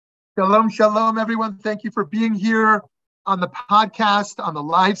Shalom, shalom, everyone. Thank you for being here on the podcast, on the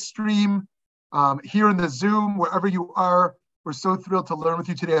live stream, here in the Zoom, wherever you are. We're so thrilled to learn with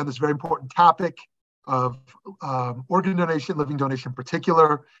you today on this very important topic of organ donation, living donation in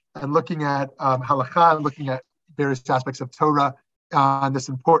particular, and looking at Halacha, and looking at various aspects of Torah on this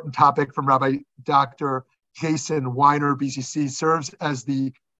important topic from Rabbi Dr. Jason Weiner, BCC, serves as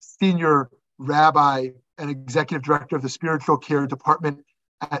the Senior Rabbi and Executive Director of the Spiritual Care Department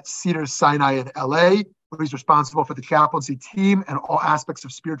at Cedar Sinai in LA, where he's responsible for the chaplaincy team and all aspects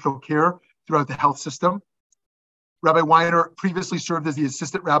of spiritual care throughout the health system. Rabbi Weiner previously served as the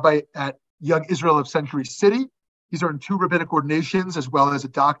assistant rabbi at Young Israel of Century City. He's earned 2 rabbinic ordinations as well as a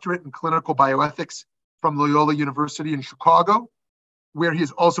doctorate in clinical bioethics from Loyola University in Chicago, where he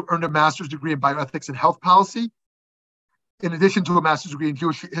has also earned a master's degree in bioethics and health policy, in addition to a master's degree in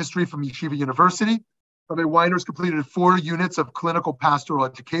Jewish history from Yeshiva University. Rabbi Weiner has completed 4 units of clinical pastoral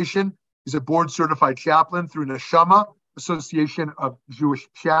education. He's a board-certified chaplain through Neshama, Association of Jewish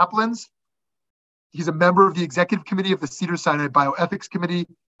Chaplains. He's a member of the executive committee of the Cedar Sinai Bioethics Committee,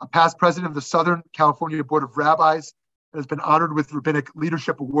 a past president of the Southern California Board of Rabbis, and has been honored with rabbinic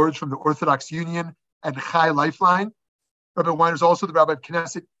leadership awards from the Orthodox Union and Chai Lifeline. Rabbi Weiner is also the rabbi of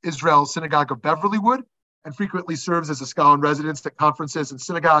Knesset Israel Synagogue of Beverlywood and frequently serves as a scholar in residence at conferences and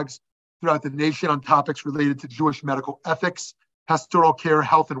synagogues throughout the nation on topics related to Jewish medical ethics, pastoral care,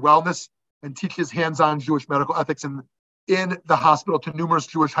 health, and wellness, and teaches hands-on Jewish medical ethics in the hospital to numerous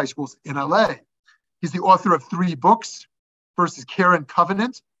Jewish high schools in LA. He's the author of 3 books. First is Care and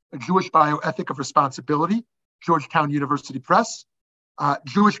Covenant, A Jewish Bioethic of Responsibility, Georgetown University Press,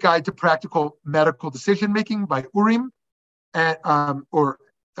 Jewish Guide to Practical Medical Decision-Making by Urim, and,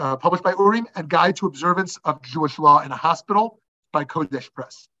 published by Urim, and Guide to Observance of Jewish Law in a Hospital by Kodesh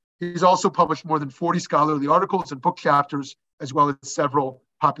Press. He's also published more than 40 scholarly articles and book chapters, as well as several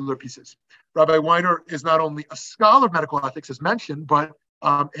popular pieces. Rabbi Weiner is not only a scholar of medical ethics, as mentioned, but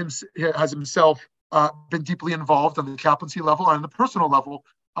has himself been deeply involved on the chaplaincy level and on the personal level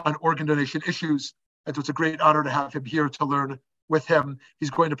on organ donation issues. And so it's a great honor to have him here to learn with him.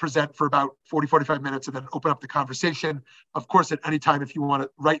 He's going to present for about 45 minutes and then open up the conversation. Of course, at any time, if you want to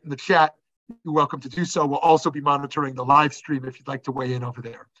write in the chat, you're welcome to do so. We'll also be monitoring the live stream if you'd like to weigh in over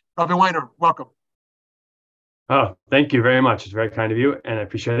there. Rabbi Weiner, welcome. Oh, thank you very much. It's very kind of you, and I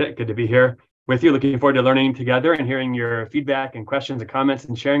appreciate it. Good to be here with you. Looking forward to learning together and hearing your feedback and questions and comments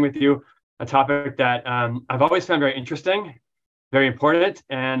and sharing with you a topic that I've always found very interesting, very important,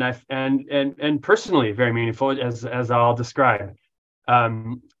 and personally very meaningful, as I'll describe.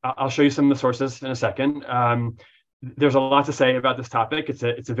 I'll show you some of the sources in a second. There's a lot to say about this topic.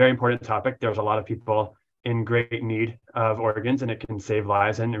 It's a very important topic. There's a lot of people in great need of organs, and it can save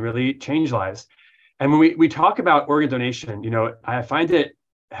lives and really change lives. And when we talk about organ donation, I find it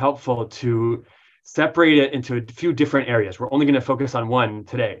helpful to separate it into a few different areas. We're only going to focus on one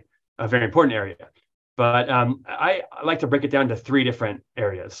today, a very important area. But I like to break it down to 3 different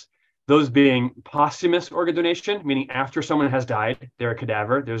areas. Those being posthumous organ donation, meaning after someone has died, they're a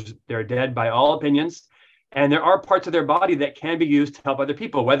cadaver, they're dead by all opinions, and there are parts of their body that can be used to help other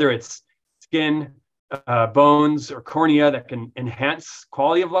people, whether it's skin, bones, or cornea that can enhance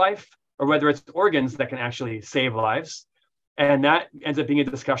quality of life, or whether it's organs that can actually save lives. And that ends up being a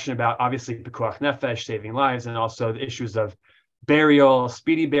discussion about, obviously, pikuach nefesh, saving lives, and also the issues of burial,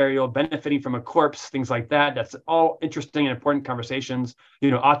 speedy burial, benefiting from a corpse, things like that. That's all interesting and important conversations.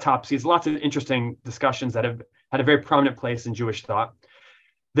 Autopsies, lots of interesting discussions that have had a very prominent place in Jewish thought.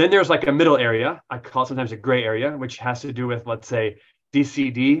 Then there's like a middle area, I call it sometimes a gray area, which has to do with, let's say,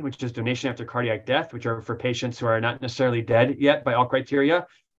 DCD, which is donation after cardiac death, which are for patients who are not necessarily dead yet by all criteria,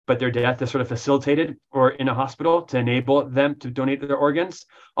 but their death is sort of facilitated or in a hospital to enable them to donate their organs.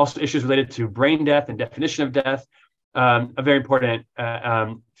 Also issues related to brain death and definition of death, a very important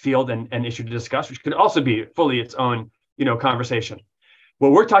field and issue to discuss, which could also be fully its own, conversation.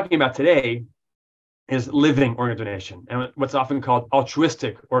 What we're talking about today is living organ donation, and what's often called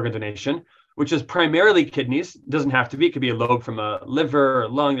altruistic organ donation, which is primarily kidneys. It doesn't have to be. It could be a lobe from a liver or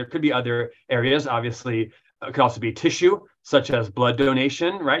lung. There could be other areas. Obviously, it could also be tissue, such as blood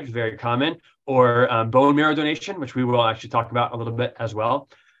donation, right? Very common, or bone marrow donation, which we will actually talk about a little bit as well.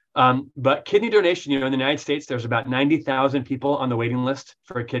 But kidney donation, in the United States, there's about 90,000 people on the waiting list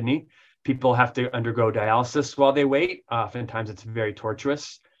for a kidney. People have to undergo dialysis while they wait. Oftentimes, it's very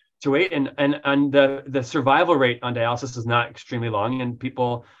torturous to wait, and the survival rate on dialysis is not extremely long, and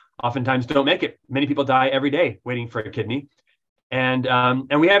people oftentimes don't make it. Many people die every day waiting for a kidney, and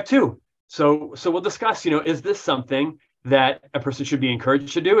we have 2. So we'll discuss. Is this something that a person should be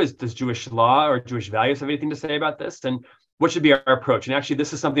encouraged to do? Does Jewish law or Jewish values have anything to say about this? And what should be our approach? And actually,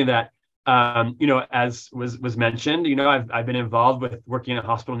 this is something that, as was mentioned, I've been involved with working in a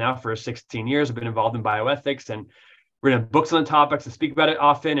hospital now for 16 years. I've been involved in bioethics and written books on the topics and speak about it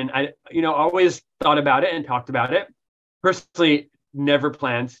often. And I, always thought about it and talked about it. Personally, never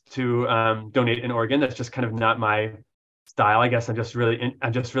planned to donate an organ. That's just kind of not my style. I guess I'm just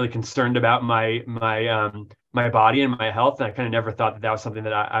really concerned about my body and my health. And I kind of never thought that was something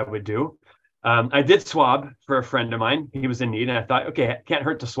that I would do. I did swab for a friend of mine. He was in need, and I thought, okay, it can't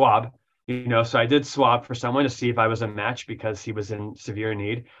hurt to swab, so I did swab for someone to see if I was a match because he was in severe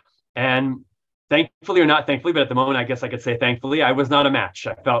need. And thankfully or not thankfully, but at the moment, I guess I could say thankfully, I was not a match.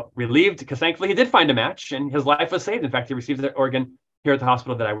 I felt relieved because thankfully he did find a match and his life was saved. In fact, he received the organ here at the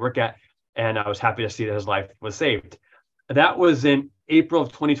hospital that I work at, and I was happy to see that his life was saved. That was in April of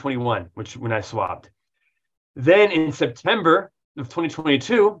 2021, when I swabbed. Then in September of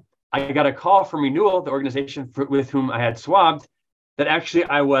 2022, I got a call from Renewal, the organization with whom I had swabbed, that actually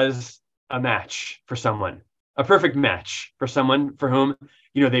I was a match for someone, a perfect match for someone for whom,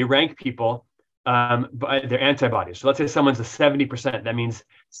 they rank people by their antibodies. So let's say someone's a 70%. That means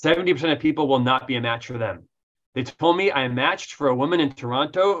 70% of people will not be a match for them. They told me I matched for a woman in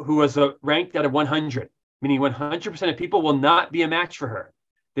Toronto who was ranked out of 100, meaning 100% of people will not be a match for her.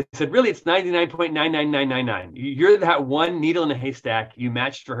 They said, really, it's 99.99999. You're that one needle in a haystack. You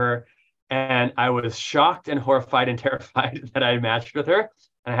matched for her. And I was shocked and horrified and terrified that I matched with her.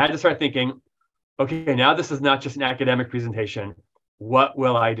 And I had to start thinking, okay, now this is not just an academic presentation. What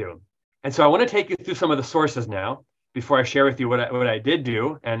will I do? And so I want to take you through some of the sources now before I share with you what I did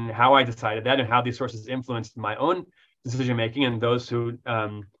do and how I decided that and how these sources influenced my own decision-making and those who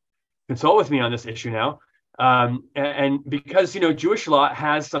consult with me on this issue now. And because, Jewish law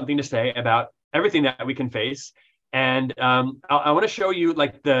has something to say about everything that we can face. And I want to show you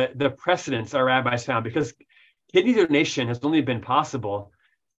like the precedents our rabbis found, because kidney donation has only been possible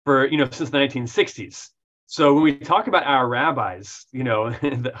for, since the 1960s. So when we talk about our rabbis, the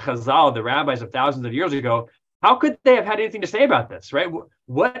Chazal, the rabbis of thousands of years ago, how could they have had anything to say about this, right?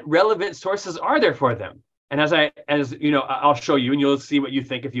 What relevant sources are there for them? And I'll show you and you'll see what you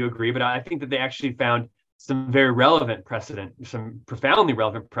think if you agree, but I think that they actually found some very relevant precedent, some profoundly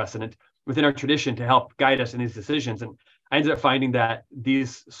relevant precedent within our tradition to help guide us in these decisions. And I ended up finding that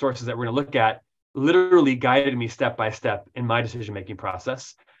these sources that we're going to look at literally guided me step by step in my decision-making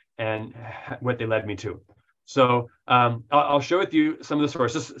process and what they led me to. So I'll share with you some of the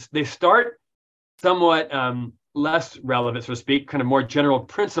sources. They start somewhat less relevant, so to speak, kind of more general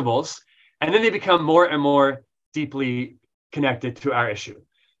principles, and then they become more and more deeply connected to our issue.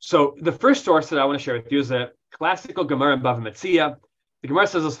 So the first source that I want to share with you is a classical Gemara in Bava Metzia. The Gemara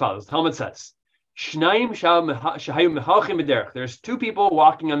says as follows. The Talmud says, there's two people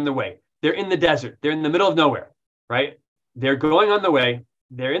walking on the way. They're in the desert. They're in the middle of nowhere, right? They're going on the way.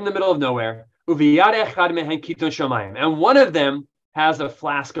 They're in the middle of nowhere. And one of them has a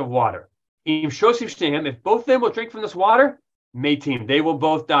flask of water. If both of them will drink from this water, meitim, they will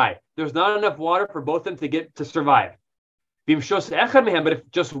both die. There's not enough water for both of them to survive. But if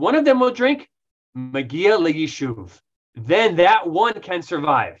just one of them will drink, magia le'yishuv, then that one can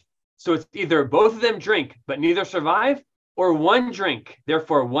survive. So it's either both of them drink, but neither survive, or one drink,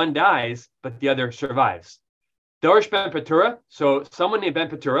 therefore one dies, but the other survives. Dorish ben Petura, so someone named Ben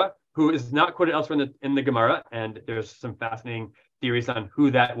Petura, who is not quoted elsewhere in the Gemara, and there's some fascinating theories on who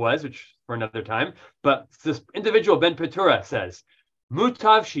that was, which for another time. But this individual, Ben Petura, says,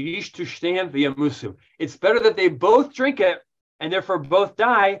 Mutav sheyishtu shteihem v'yamusu. It's better that they both drink it and therefore both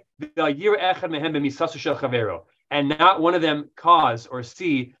die, and not one of them cause or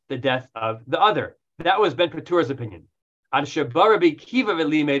see the death of the other. That was Ben Petura's opinion. But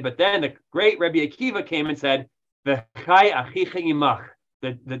then the great Rabbi Akiva came and said, the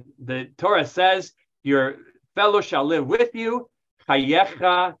Torah says, your fellow shall live with you.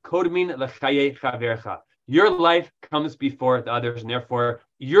 Your life comes before the others, and therefore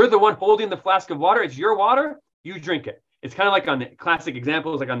you're the one holding the flask of water. It's your water. You drink it. It's kind of like on the classic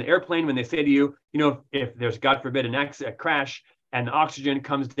examples, like on the airplane, when they say to you, if there's, God forbid, a crash and the oxygen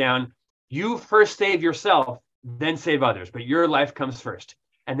comes down, you first save yourself, then save others, but your life comes first.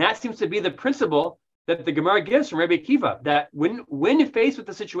 And that seems to be the principle that the Gemara gives from Rabbi Akiva, that when faced with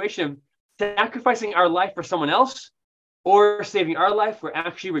the situation of sacrificing our life for someone else or saving our life, we're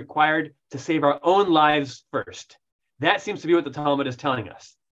actually required to save our own lives first. That seems to be what the Talmud is telling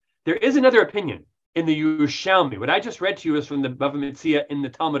us. There is another opinion in the Yerushalmi. What I just read to you is from the Bava Metzia in the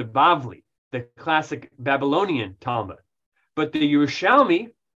Talmud Bavli, the classic Babylonian Talmud. But the Yerushalmi,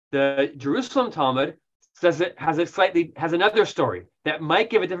 the Jerusalem Talmud, says it has another story that might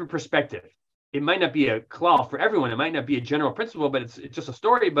give a different perspective. it might not be a klal for everyone. It might not be a general principle, but it's just a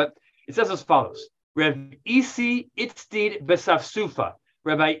story. But it says as follows: Rav Isi Itztid Besafsufa.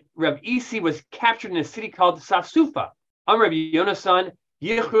 Rav Isi was captured in a city called Safsufa. Rabbi Yonasan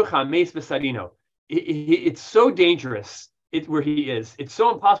Yichru Chames Besadino. It's so dangerous where he is. It's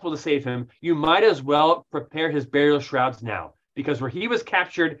so impossible to save him. You might as well prepare his burial shrouds now, because where he was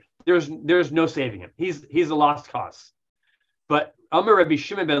captured, there's no saving him. He's a lost cause. But Amar Rabbi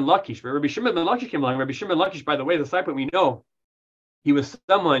Shimon ben Lakish. Rabbi Shimon ben Lakish came along. Rabbi Shimon ben Lakish, by the way, the side point we know, he was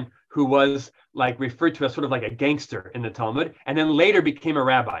someone who was like referred to as sort of like a gangster in the Talmud, and then later became a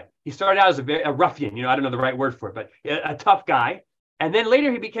rabbi. He started out as a ruffian, I don't know the right word for it, but a tough guy. And then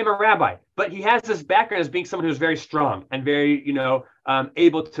later he became a rabbi. But he has this background as being someone who's very strong and very,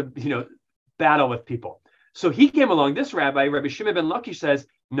 able to, battle with people. So he came along, this rabbi, Rabbi Shimon ben Lakish, says,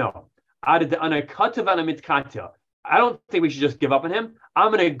 no, I don't think we should just give up on him.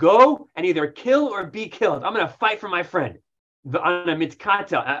 I'm going to go and either kill or be killed. I'm going to fight for my friend. Whatever it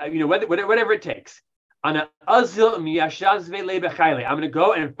takes. I'm going to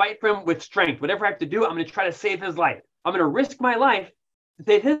go and fight for him with strength. Whatever I have to do, I'm going to try to save his life. I'm going to risk my life to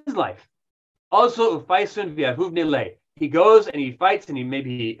save his life. Also, he goes and he fights, and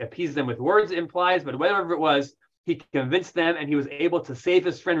he appeases them with words, it implies, but whatever it was, he convinced them, and he was able to save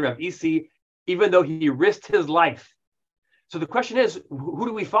his friend Rav Isi, even though he risked his life. So the question is, who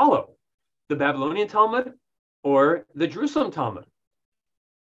do we follow? The Babylonian Talmud or the Jerusalem Talmud?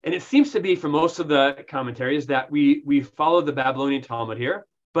 And it seems to be, for most of the commentaries, that we follow the Babylonian Talmud here,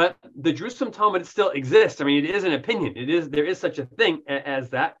 but the Jerusalem Talmud still exists. I mean, it is an opinion. There is such a thing as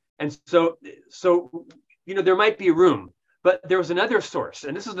that. And so there might be room, but there was another source,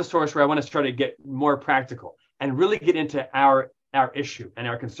 and this is the source where I want to try to get more practical and really get into our issue and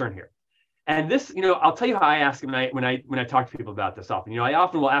our concern here. And this, I'll tell you how I ask when I talk to people about this often. I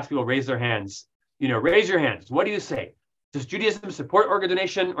often will ask people raise their hands. Raise your hands. What do you say? Does Judaism support organ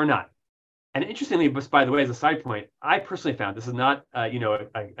donation or not? And interestingly, by the way, as a side point, I personally found, this is not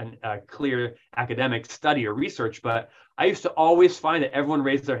a clear academic study or research, but I used to always find that everyone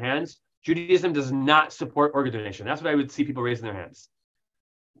raised their hands. Judaism does not support organ donation. That's what I would see people raising their hands.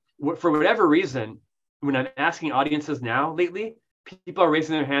 For whatever reason, when I'm asking audiences now lately, people are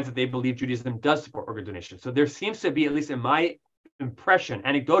raising their hands that they believe Judaism does support organ donation. So there seems to be, at least in my impression,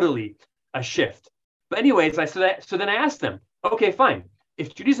 anecdotally, a shift. But anyways, so then I asked them, okay, fine.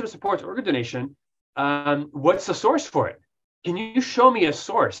 If Judaism supports organ donation, what's the source for it? Can you show me a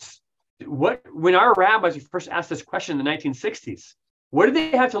source? When our rabbis first asked this question in the 1960s, what did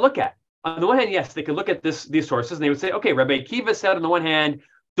they have to look at? On the one hand, yes, they could look at these sources and they would say, okay, Rabbi Akiva said on the one hand,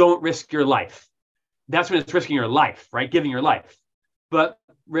 don't risk your life. That's when it's risking your life, right? Giving your life. But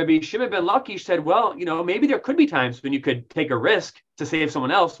Rabbi Shimon ben Lakish said, well, maybe there could be times when you could take a risk to save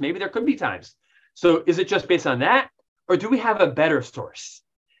someone else. Maybe there could be times. So is it just based on that? Or do we have a better source?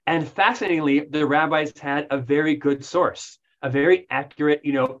 And fascinatingly, the rabbis had a very good source, a very accurate,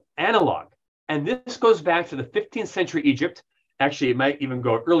 analog. And this goes back to the 15th century Egypt. Actually, it might even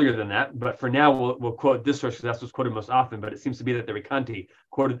go earlier than that, but for now, we'll quote this source because that's what's quoted most often, but it seems to be that the Recanati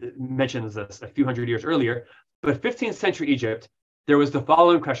mentions this a few hundred years earlier. But 15th century Egypt, there was the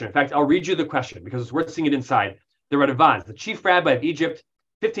following question. In fact, I'll read you the question because it's worth seeing it inside. The Radavans, the chief rabbi of Egypt,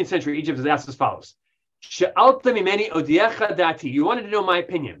 15th century Egypt, is asked as follows. You wanted to know my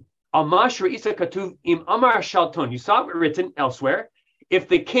opinion. You saw it written elsewhere. If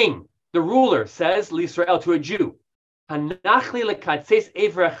the king, the ruler, says L'Israel to a Jew, let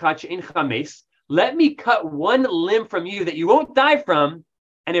me cut one limb from you that you won't die from,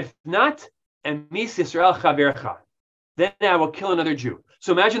 and if not, then I will kill another Jew.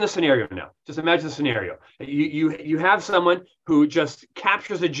 So imagine the scenario now. Just imagine the scenario. You have someone who just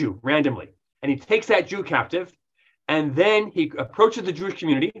captures a Jew randomly, and he takes that Jew captive, and then he approaches the Jewish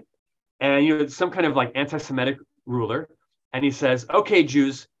community, and it's some kind of like anti-Semitic ruler, and he says, okay,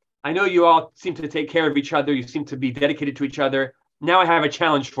 Jews, I know you all seem to take care of each other. You seem to be dedicated to each other. Now I have a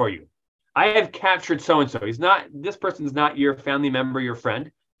challenge for you. I have captured so-and-so. This person's not your family member, your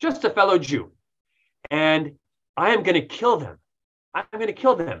friend, just a fellow Jew. And I am going to kill them. I'm going to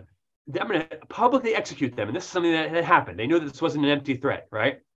kill them. I'm going to publicly execute them. And this is something that had happened. They knew that this wasn't an empty threat,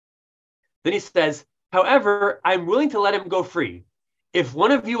 right? Then he says, however, I'm willing to let him go free if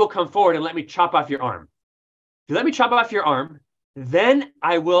one of you will come forward and let me chop off your arm. If you let me chop off your arm, then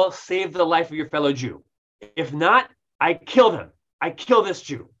I will save the life of your fellow Jew. If not, I kill them. I kill this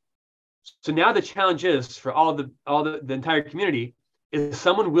Jew. So now the challenge is for all the entire community, is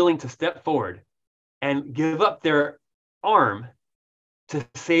someone willing to step forward and give up their arm to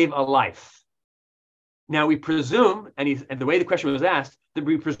save a life. Now we presume, and the way the question was asked, that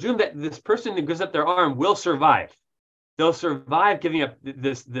we presume that this person who gives up their arm will survive. They'll survive giving up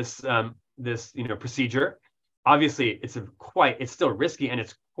this procedure. Obviously, it's still risky and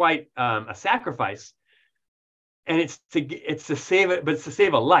it's quite a sacrifice. And it's to save it, but it's to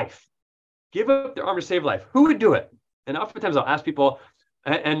save a life. Give up their arm to save life. Who would do it? And oftentimes I'll ask people,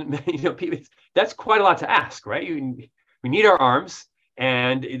 and people, that's quite a lot to ask, right? We need our arms,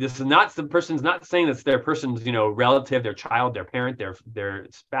 and this is not, the person's not saying that's their person's relative, their child, their parent, their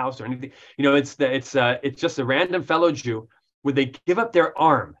spouse, or anything. It's just a random fellow Jew. Would they give up their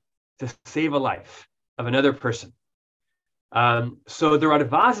arm to save a life of another person? So the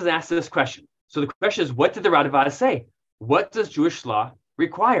Radavaz has asked this question. So the question is, what did the Radavaz say? What does Jewish law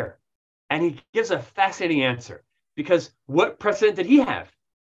require? And he gives a fascinating answer, because what precedent did he have?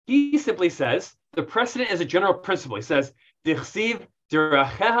 He simply says, the precedent is a general principle. He says, Dichsiv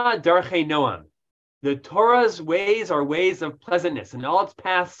deracheha darchei noam. The Torah's ways are ways of pleasantness, and all its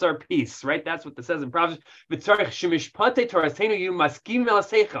paths are peace, right? That's what it says in Proverbs. And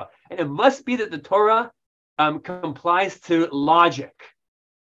it must be that the Torah complies to logic.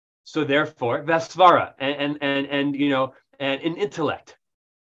 So therefore, Vesvara and in intellect.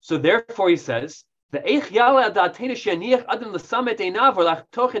 So therefore, he says, how could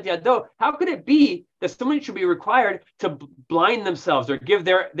it be that someone should be required to blind themselves or give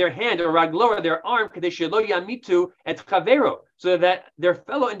their hand or raglo or their arm so that their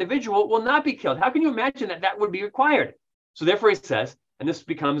fellow individual will not be killed? How can you imagine that would be required? So therefore, he says, and this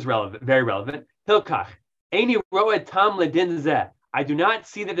becomes relevant, very relevant. Hilkach, eini roed tam ledin zeh. I do not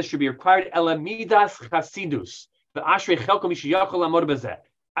see that this should be required. Elamidas chasidus.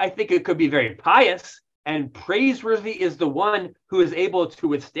 I think it could be very pious, and praiseworthy is the one who is able to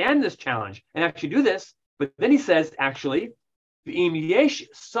withstand this challenge and actually do this. But then he says, actually, but you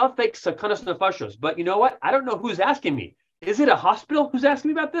know what? I don't know who's asking me. Is it a hospital who's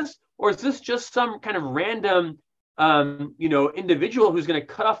asking me about this? Or is this just some kind of random individual who's going to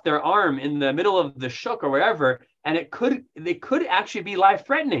cut off their arm in the middle of the shuk or wherever, and they could actually be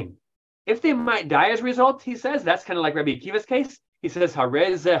life-threatening. If they might die as a result, he says, that's kind of like Rabbi Akiva's case. He says,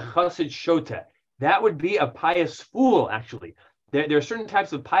 Harezeh chasid shota. That would be a pious fool, actually. There are certain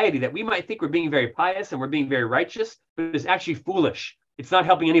types of piety that we might think we're being very pious and we're being very righteous, but it's actually foolish. It's not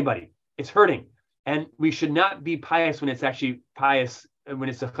helping anybody. It's hurting. And we should not be pious when it's actually pious, when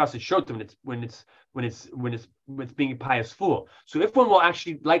it's a chasid shota, when it's being a pious fool. So if one will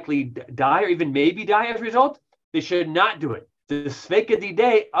actually likely die or even maybe die as a result, they should not do it.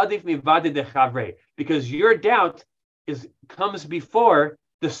 Because your doubt comes before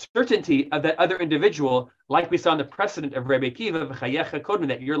the certainty of that other individual, like we saw in the precedent of Rabbi Akiva,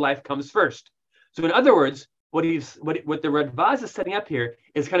 that your life comes first. So in other words, what the Radvaz is setting up here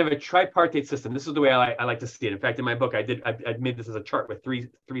is kind of a tripartite system. This is the way I like to see it. In fact, in my book, I made this as a chart with three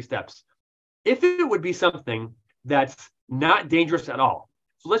steps. If it would be something that's not dangerous at all,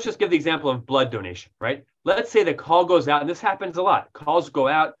 so let's just give the example of blood donation, right? Let's say the call goes out, and this happens a lot. Calls go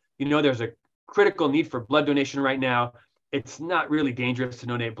out, there's a critical need for blood donation right now. It's not really dangerous to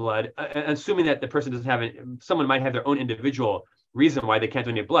donate blood, assuming that the person doesn't have someone might have their own individual reason why they can't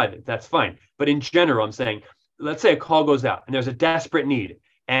donate blood. That's fine. But in general, I'm saying, let's say a call goes out and there's a desperate need,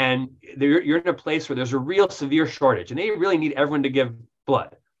 and you're in a place where there's a real severe shortage and they really need everyone to give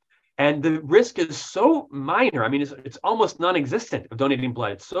blood. And the risk is so minor. I mean, it's almost non-existent of donating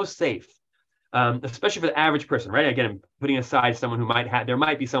blood. It's so safe, especially for the average person, right? Again, I'm putting aside someone who there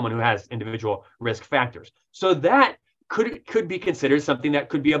might be someone who has individual risk factors. So that could be considered something that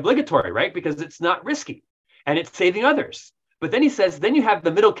could be obligatory, right? Because it's not risky and it's saving others. But then he says, then you have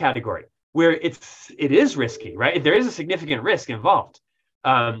the middle category where it is risky, right? There is a significant risk involved.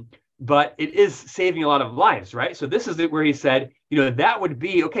 But it is saving a lot of lives, right? So this is where he said, that would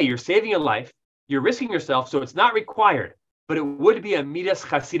be, okay, you're saving a life, you're risking yourself, so it's not required, but it would be a midas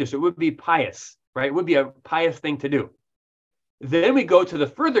chasidus, it would be pious, right? It would be a pious thing to do. Then we go to the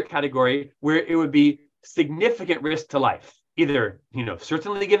further category where it would be significant risk to life, either,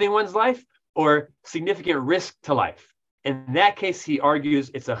 certainly giving one's life or significant risk to life. In that case, he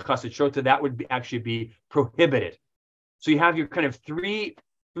argues it's a chasid shota, that would actually be prohibited. So you have your kind of three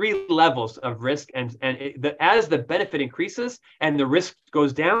levels of risk, and as the benefit increases and the risk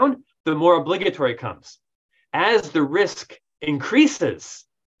goes down, the more obligatory it comes. As the risk increases,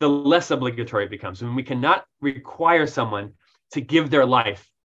 the less obligatory it becomes. And we cannot require someone to give their life,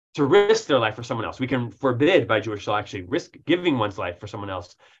 to risk their life for someone else. We can forbid by Jewish law actually risk giving one's life for someone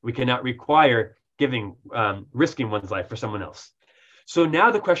else. We cannot require risking one's life for someone else. So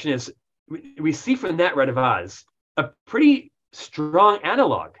now the question is, we see from that Radavaz a pretty strong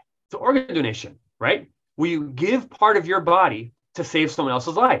analog to organ donation, right? Where you give part of your body to save someone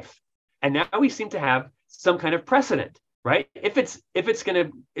else's life. And now we seem to have some kind of precedent, right? If it's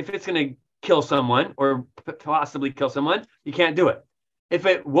gonna kill someone or possibly kill someone, you can't do it. If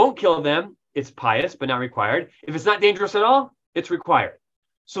it won't kill them, it's pious but not required. If it's not dangerous at all, it's required.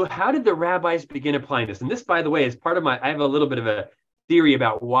 So how did the rabbis begin applying this? And this, by the way, is part of I have a little bit of a theory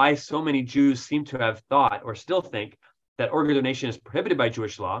about why so many Jews seem to have thought or still think that organ donation is prohibited by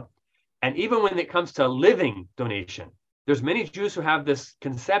Jewish law. And even when it comes to living donation, there's many Jews who have this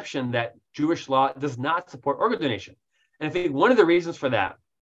conception that Jewish law does not support organ donation. And I think one of the reasons for that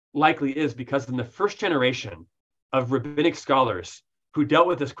likely is because in the first generation of rabbinic scholars who dealt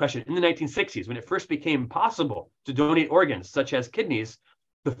with this question in the 1960s, when it first became possible to donate organs, such as kidneys,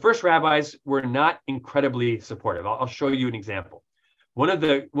 the first rabbis were not incredibly supportive. I'll show you an example. One of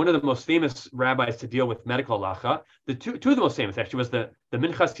the most famous rabbis to deal with medical halacha, two of the most famous actually, was the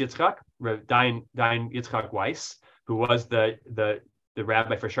Minchas Yitzchak, Dayan Yitzchak Weiss, who was the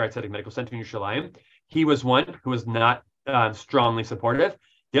rabbi for Shaare Zedek Medical Center in Yerushalayim. He was one who was not strongly supportive.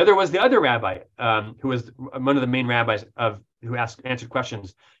 The other was the other rabbi, who was one of the main rabbis who answered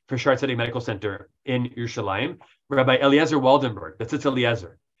questions for Shaare Zedek Medical Center in Yerushalayim, Rabbi Eliezer Waldenberg, the Tzitz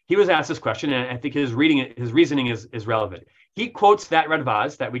Eliezer. He was asked this question, and I think his reasoning is relevant. He quotes that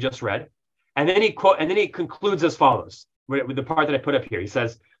Radvaz that we just read, and then he concludes as follows with the part that I put up here. He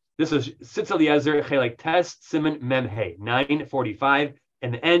says, "This is Tzitz Eliezer Chelek Tes Siman Mem Hey 945."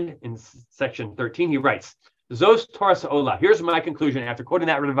 In the end, in section 13, he writes, "Zos Torah Sa'olah." Here's my conclusion after quoting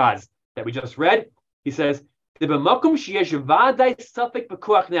that Radvaz that we just read. He says, in a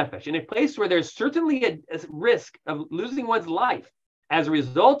place where there's certainly a risk of losing one's life. As a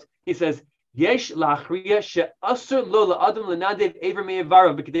result, he says, it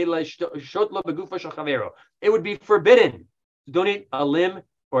would be forbidden to donate a limb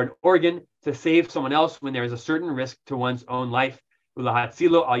or an organ to save someone else when there is a certain risk to one's own life. Even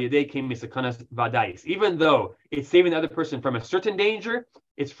though it's saving the other person from a certain danger,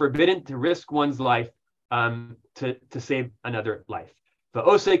 it's forbidden to risk one's life to save another life. The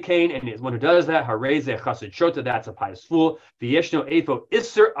Ose Kain, and is one who does that, Hareze Chassid Shota, that's a pious fool. The Yeshno Efo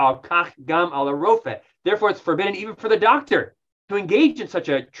Isser al Kach Gam al Rofe. Therefore, it's forbidden even for the doctor to engage in such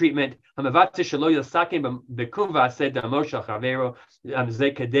a treatment. In order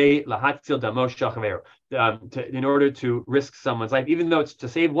to risk someone's life, even though it's to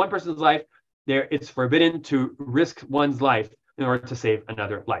save one person's life, it's forbidden to risk one's life in order to save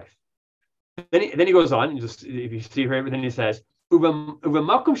another life. Then he goes on, and just if you see here, then he says, but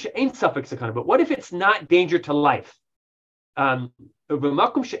what if it's not danger to life? So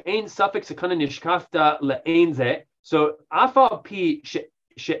afal pi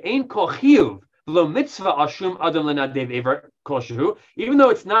she'ein kol chiyuv v'lo mitzvah al shum adam lenadev ever kol, even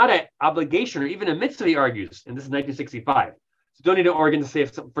though it's not an obligation or even a mitzvah, he argues, and this is 1965, so donate an organ to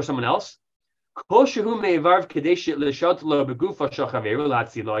save for someone else. Kol shehu me'evarv kadei l'shot lo begufo shel chaveru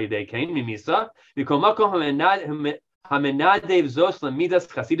l'atzilo yidei kain mimisa v'kol makom hamenadev zos lamidas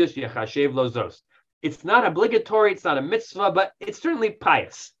chasidus yechashev lo zos. It's not obligatory, it's not a mitzvah, but it's certainly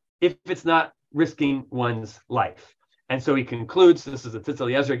pious if it's not risking one's life. And so he concludes, this is the Tzitz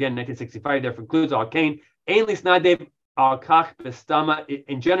Eliezer again, 1965, there concludes, Al Kain, Ein Lisnadev Al Kach Bestama.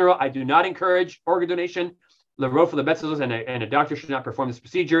 In general, I do not encourage organ donation. L'rof lebetzos, and a doctor should not perform this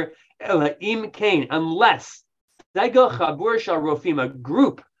procedure. Elaim Kain, unless Segel Chabur Shal Rofim, a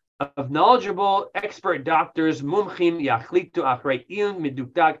group of knowledgeable expert doctors, mumchim yachlitu achrei iyun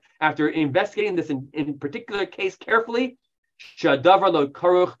midukdak, after investigating this in particular case carefully, shadavar lo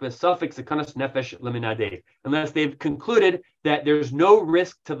karuch besafik sekanas nefesh leminadev, unless they've concluded that there's no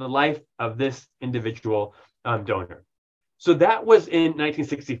risk to the life of this individual donor. So that was in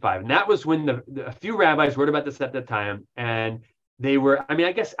 1965, and that was when a few rabbis wrote about this at the time, and they were, I mean,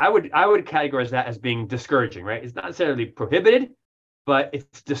 I guess I would categorize that as being discouraging, right? It's not necessarily prohibited, but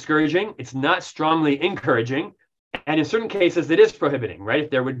it's discouraging. It's not strongly encouraging. And in certain cases, it is prohibiting, right?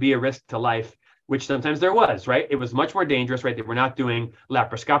 If there would be a risk to life, which sometimes there was, right? It was much more dangerous, right? They were not doing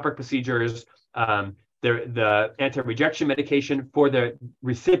laparoscopic procedures. The anti-rejection medication for the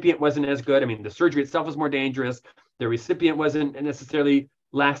recipient wasn't as good. I mean, the surgery itself was more dangerous. The recipient wasn't necessarily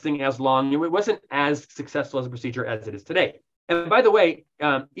lasting as long. It wasn't as successful as a procedure as it is today. And by the way,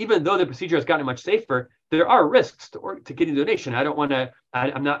 even though the procedure has gotten much safer, there are risks to kidney donation. I want to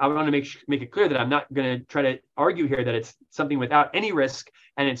make it clear that I'm not going to try to argue here that it's something without any risk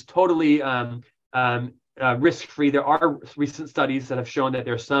and it's totally risk-free. There are recent studies that have shown that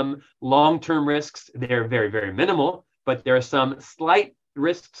there are some long-term risks. They're very, very minimal, but there are some slight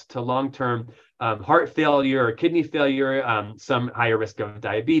risks to long-term heart failure or kidney failure, some higher risk of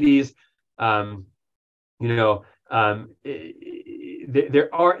diabetes, there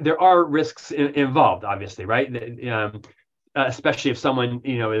are risks involved, obviously, right? Especially if someone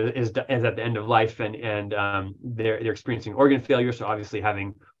is at the end of life and they're experiencing organ failure. So obviously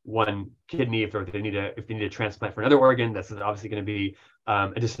having one kidney, if they need a transplant for another organ, that's obviously going to be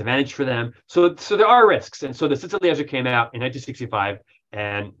a disadvantage for them. So there are risks, and so the Tzitz Eliezer came out in 1965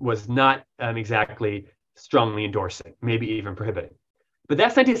 and was not exactly strongly endorsing, maybe even prohibiting. But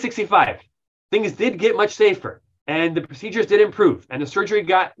that's 1965. Things did get much safer, and the procedures did improve, and the surgery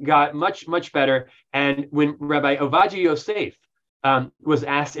got much better. And when Rabbi Ovadia Yosef was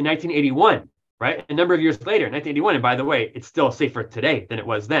asked in 1981, right, a number of years later, 1981, and by the way, it's still safer today than it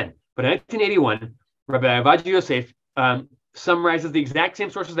was then. But in 1981, Rabbi Ovadia Yosef summarizes the exact same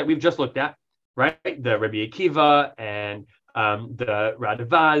sources that we've just looked at, right? The Rabbi Akiva and the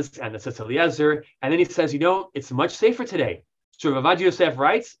Radavaz and the Tzitz Eliezer, and then he says, it's much safer today. So Rabbi Ovadia Yosef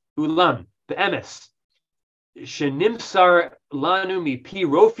writes, Ulam, the emes, Shenimsar lanu mipi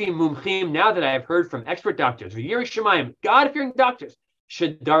rofi mumchim. Now that I have heard from expert doctors, Yirei Shemayim, God-fearing doctors,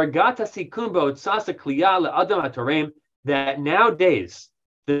 shedargata sikun ba'otzasa kliya le'adam hatorem, that nowadays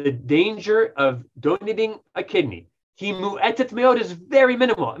the danger of donating a kidney, he mu'etet meod, is very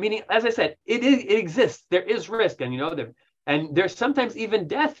minimal. Meaning, as I said, it exists. There is risk, and there's sometimes even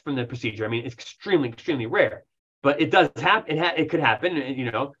death from the procedure. I mean, it's extremely rare, but it does happen. It could happen.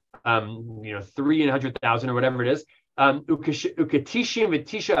 3 in 100,000 or whatever it is. And but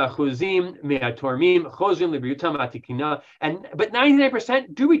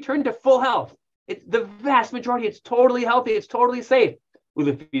 99% do return to full health. It's the vast majority. It's totally healthy. It's totally safe.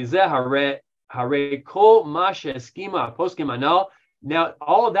 Now,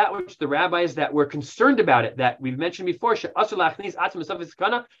 all of that which the rabbis that were concerned about it, that we've mentioned before,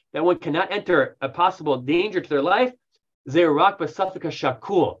 that one cannot enter a possible danger to their life,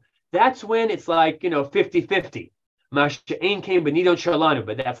 that's when it's like 50-50.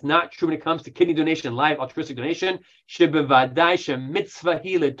 But that's not true when it comes to kidney donation, live altruistic donation.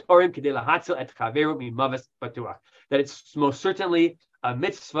 That it's most certainly a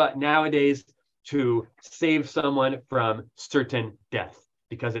mitzvah nowadays to save someone from certain death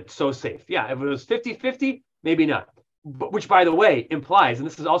because it's so safe. Yeah, if it was 50-50, maybe not. But, which, by the way, implies, and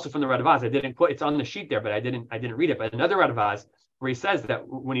this is also from the Radavaz, I didn't quote, it's on the sheet there, but I didn't read it. But another Radavaz where he says that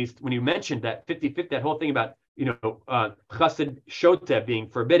when you mentioned that 50-50, that whole thing about chassid shota being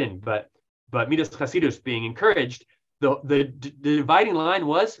forbidden, but midas chassidus being encouraged, the dividing line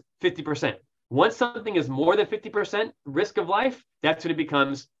was 50%. Once something is more than 50% risk of life, that's when it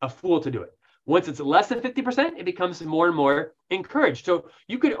becomes a fool to do it. Once it's less than 50%, it becomes more and more encouraged. So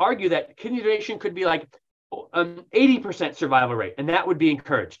you could argue that kidney donation could be like 80% survival rate, and that would be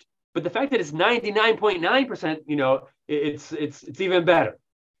encouraged. But the fact that it's 99.9%, it's even better.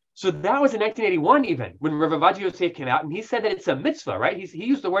 So that was in 1981, even when Rav Ovadia Yosef came out, and he said that it's a mitzvah, right? He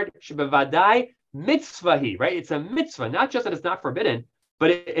used the word shebevadai mitzvahi, right? It's a mitzvah, not just that it's not forbidden, but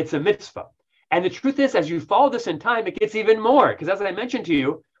it's a mitzvah. And the truth is, as you follow this in time, it gets even more, because as I mentioned to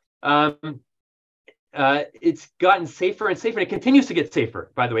you, it's gotten safer and safer, and it continues to get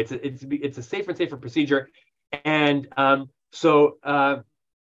safer. By the way, it's a safer and safer procedure, and so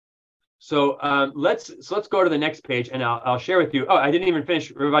let's go to the next page, and I'll share with you. Oh, I didn't even finish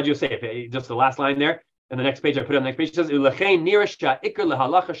Rav Ovadia Yosef. Just the last line there, and the next page I put it on the next page. It says Ulechein nirasha ikar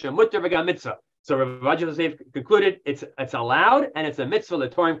lehalacha shemuter v'gam mitzvah. So Rav Ovadia Yosef concluded it's allowed and it's a mitzvah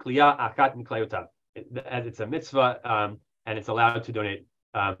letorim kliya achat mikleyotav. It's a mitzvah and it's allowed to donate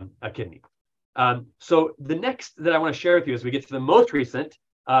a kidney. So the next that I want to share with you as we get to the most recent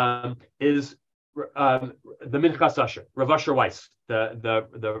is the Minchas Usher, Rav Usher Weiss,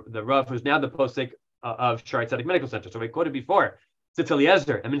 the Rav who's now the posek of Shaarei Tzedek Medical Center. So we quoted before, Tzitz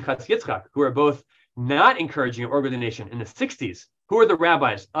Eliezer and Minchas Yitzchak, who are both not encouraging organ donation in the 60s, who are the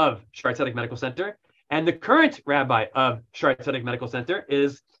rabbis of Shaarei Tzedek Medical Center, and the current rabbi of Shaarei Tzedek Medical Center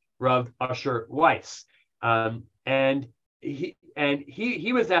is Rav Usher Weiss, and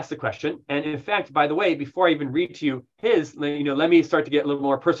he was asked the question. And in fact, by the way, before I even read to you his, let me start to get a little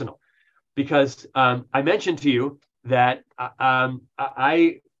more personal, because I mentioned to you that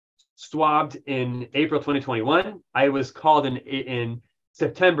I swabbed in April 2021. I was called in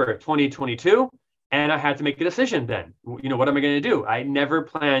September 2022, and I had to make a decision then. What am I going to do? I never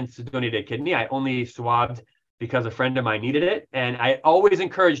planned to donate a kidney. I only swabbed because a friend of mine needed it, and I always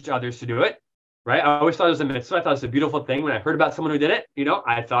encouraged others to do it. Right? I always thought it was a mitzvah. I thought it was a beautiful thing. When I heard about someone who did it,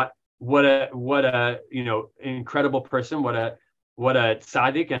 I thought, what a incredible person, what a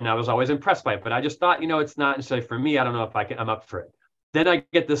tzaddik, and I was always impressed by it. But I just thought, it's not necessarily for me. I don't know if I'm up for it. Then I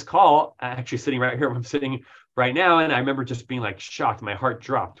get this call, actually sitting right here where I'm sitting right now, and I remember just being like shocked. My heart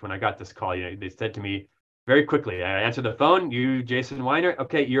dropped when I got this call. They said to me, very quickly. I answered the phone. You, Jason Weiner.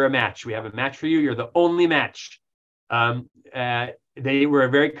 Okay, you're a match. We have a match for you. You're the only match. They were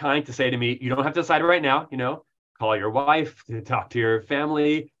very kind to say to me, you don't have to decide right now. Call your wife, talk to your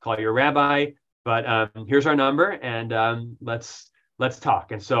family, call your rabbi. But here's our number, and let's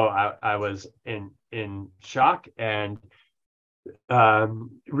talk. And so I was in shock and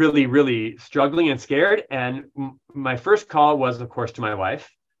really, really struggling and scared. And my first call was, of course, to my wife.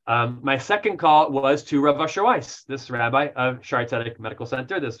 My second call was to Rav Asher Weiss, this rabbi of Shaarei Tzedek Medical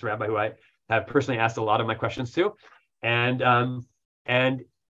Center, this rabbi who I have personally asked a lot of my questions to. And I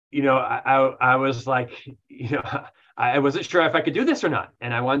was like, I wasn't sure if I could do this or not.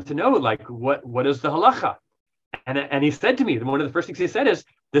 And I wanted to know, like, what is the halacha? And he said to me, one of the first things he said is,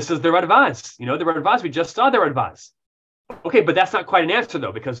 this is the Radvaz. The Radvaz, we just saw the Radvaz. Okay, but that's not quite an answer,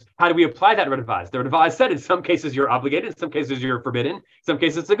 though, because how do we apply that Radvaz? The Radvaz said in some cases you're obligated, in some cases you're forbidden, in some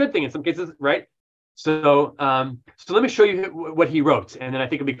cases it's a good thing, in some cases, right? So let me show you what he wrote, and then I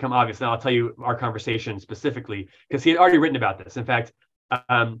think it'll become obvious. Now I'll tell you our conversation specifically, because he had already written about this. In fact,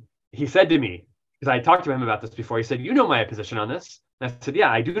 he said to me, because I talked to him about this before, he said, you know my position on this. And I said,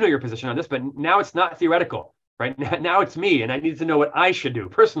 yeah, I do know your position on this, but now it's not theoretical, right? Now it's me, and I need to know what I should do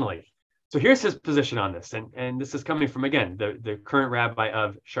personally. So here's his position on this, and this is coming from, again, the current rabbi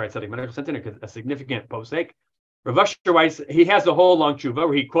of Shaarei Tzedek Medical Center, a significant posek. Rav Asher Weiss, he has a whole long tshuva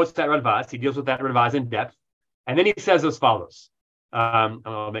where he quotes that Radvaz. He deals with that Radvaz in depth, and then he says as follows.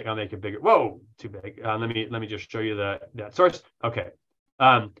 I'll make it bigger. Whoa, too big. Let me just show you that source. Okay.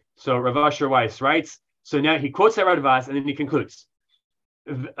 So Rav Asher Weiss writes. So now he quotes that Radvaz, and then he concludes.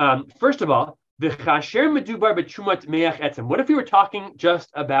 First of all, the chasher medubar b'trumat meach etzem. What if we were talking just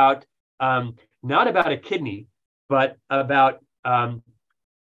about not about a kidney, but about bone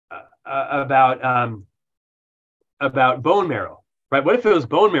marrow, right? What if it was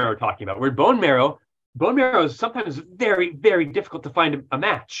bone marrow we're talking about? Where bone marrow is sometimes very, very difficult to find a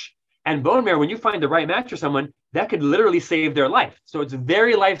match. And bone marrow, when you find the right match for someone, that could literally save their life. So it's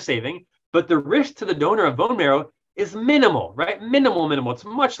very life-saving, but the risk to the donor of bone marrow is minimal, right? Minimal. It's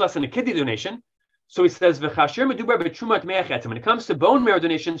much less than a kidney donation. So he says, when it comes to bone marrow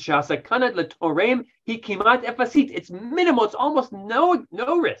donations, it's minimal. It's almost no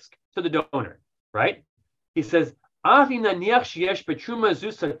risk to the donor, right? He says, even if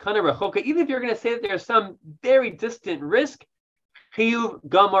you're going to say that there's some very distant risk,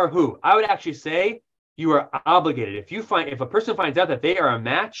 I would actually say you are obligated. If a person finds out that they are a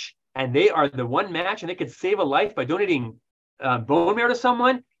match and they are the one match and they could save a life by donating bone marrow to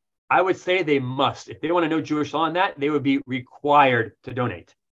someone, I would say they must. If they want to know Jewish law on that, they would be required to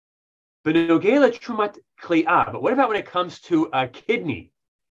donate. But what about when it comes to a kidney?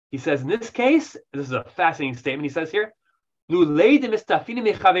 He says, in this case, this is a fascinating statement. He says here, if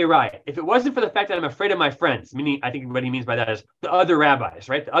it wasn't for the fact that I'm afraid of my friends, meaning I think what he means by that is the other rabbis,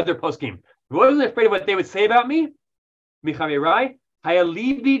 right? The other poskim. If I wasn't afraid of what they would say about me, I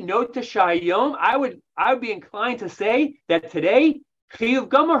would be inclined to say that today,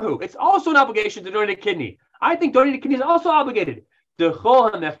 it's also an obligation to donate a kidney. I think donating a kidney is also obligated. That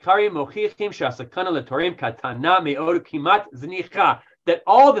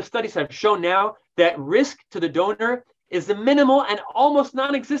all the studies have shown now that risk to the donor is minimal and almost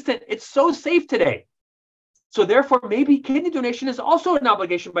non-existent. It's so safe today. So therefore, maybe kidney donation is also an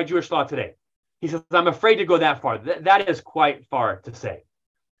obligation by Jewish law today. He says, I'm afraid to go that far. That is quite far to say.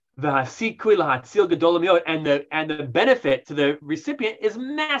 And the benefit to the recipient is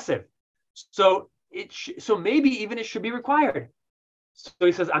massive. So maybe even it should be required. So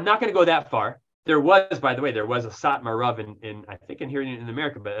he says, I'm not going to go that far. There was, by the way, a Satmar Rav in I think here in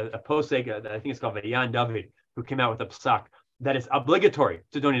America, but a posek, I think it's called Vayan David, who came out with a psak that it's obligatory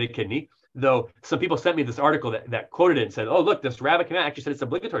to donate a kidney. Though some people sent me this article that quoted it and said, oh, look, this rabbi came out, actually said it's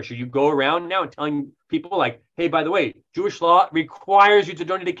obligatory. Should you go around now and telling people like, hey, by the way, Jewish law requires you to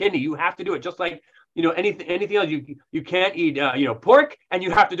donate a kidney. You have to do it. Just like, anything else, you can't eat, pork and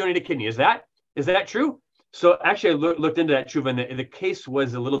you have to donate a kidney. Is that true? So actually I looked into that tshuva, and the case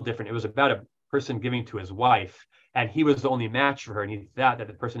was a little different. It was about a person giving to his wife, and he was the only match for her, and he thought that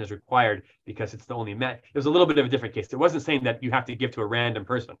the person is required because it's the only match. It was a little bit of a different case. It wasn't saying that you have to give to a random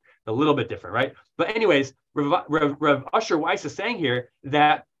person. A little bit different, right? But anyways, Rav Asher Weiss is saying here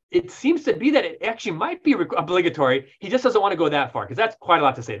that it seems to be that it actually might be obligatory. He just doesn't want to go that far, because that's quite a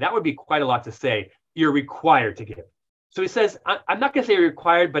lot to say. That would be quite a lot to say. You're required to give. So he says, I'm not going to say you're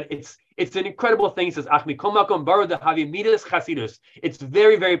required, but it's an incredible thing. He says, it's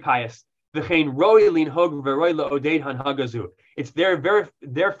very, very pious. It's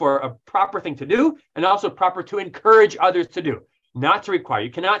therefore a proper thing to do, and also proper to encourage others to do, not to require.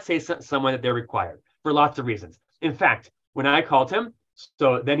 You cannot say to someone that they're required. for lots of reasons. In fact, when I called him,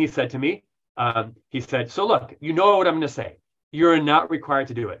 so then he said to me, he said, so look, you know what I'm going to say. You're not required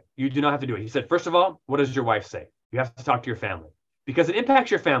to do it. You do not have to do it. He said, first of all, what does your wife say? You have to talk to your family because it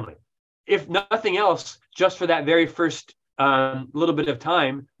impacts your family. If nothing else, just for that very first little bit of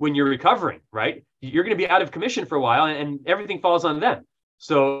time when you're recovering, right? You're going to be out of commission for a while and everything falls on them.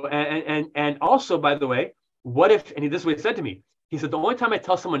 So, and also, by the way, what if, and this is what he said to me, he said, the only time I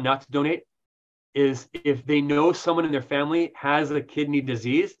tell someone not to donate is if they know someone in their family has a kidney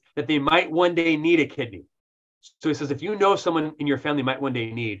disease that they might one day need a kidney. So he says, if you know someone in your family might one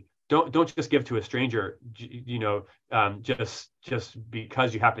day need, don't just give to a stranger, just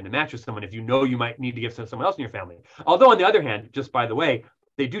because you happen to match with someone. If you know you might need to give to someone else in your family. Although on the other hand, just by the way,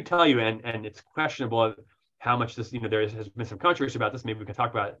 they do tell you, and it's questionable how much this, there has been some controversy about this. Maybe we can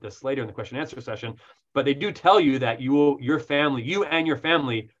talk about this later in the question and answer session. But they do tell you that you and your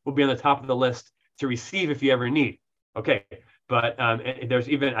family will be on the top of the list to receive if you ever need. Okay. But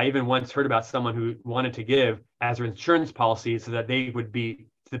I even once heard about someone who wanted to give as an insurance policy so that they would be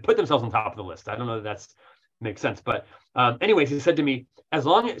to put themselves on top of the list. I don't know that makes sense. But anyways, he said to me,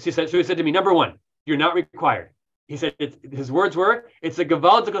 he said to me, number one, you're not required. He said, his words were, it's a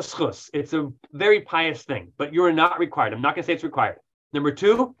gewaltige schus. It's a very pious thing, but you are not required. I'm not going to say it's required. Number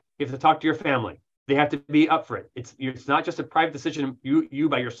two, you have to talk to your family. They have to be up for it. It's not just a private decision, you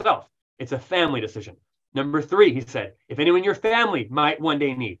by yourself. It's a family decision. Number three, he said, if anyone in your family might one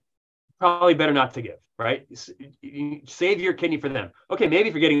day need, probably better not to give, right? Save your kidney for them. Okay, maybe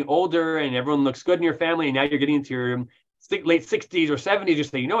if you're getting older and everyone looks good in your family and now you're getting into your late 60s or 70s, you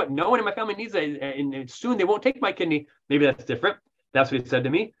say, you know what, no one in my family needs it, and soon they won't take my kidney. Maybe that's different. That's what he said to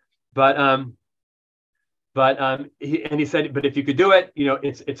me. But he said, but if you could do it,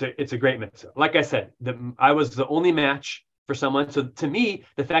 it's a great mitzvah. Like I said, I was the only match for someone. So to me,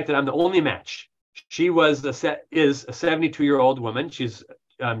 the fact that I'm the only match, she is a 72-year-old woman. She's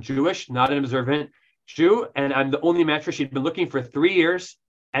Jewish, not an observant Jew, and I'm the only match for. She'd been looking for 3 years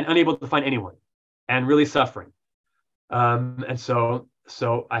and unable to find anyone, and really suffering. And so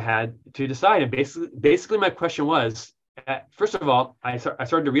I had to decide. And basically, my question was, first of all, I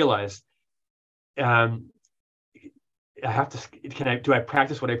started to realize, do I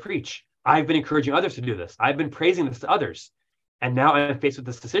practice what I preach? I've been encouraging others to do this. I've been praising this to others, and now I'm faced with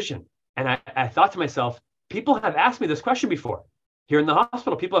this decision. And I thought to myself, people have asked me this question before. Here in the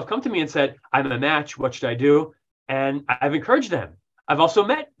hospital, people have come to me and said, I'm a match, what should I do? And I've encouraged them. I've also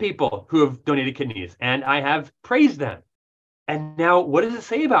met people who have donated kidneys, and I have praised them. And now, what does it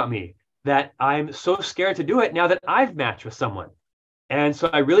say about me that I'm so scared to do it now that I've matched with someone? And so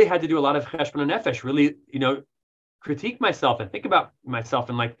I really had to do a lot of cheshbon nefesh, really, critique myself and think about myself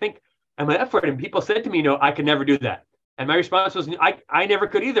and think, am I up for it? And people said to me, I could never do that. And my response was, I never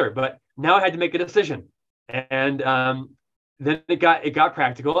could either, but now I had to make a decision. And then it got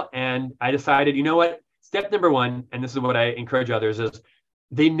practical, and I decided, you know what? Step number one, and this is what I encourage others, is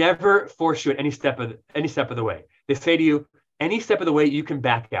they never force you at any step of the way. They say to you, any step of the way you can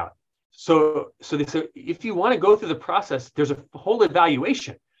back out. So they say, if you want to go through the process, there's a whole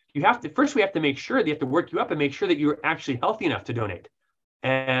evaluation. We have to make sure they have to work you up and make sure that you're actually healthy enough to donate,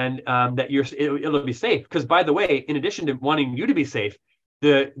 and that it'll be safe. Because by the way, in addition to wanting you to be safe,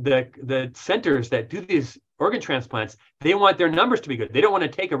 the centers that do these organ transplants, they want their numbers to be good. They don't want to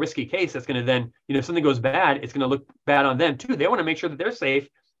take a risky case that's going to then, if something goes bad, it's going to look bad on them too. They want to make sure that they're safe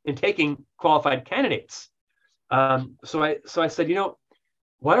in taking qualified candidates. So I said,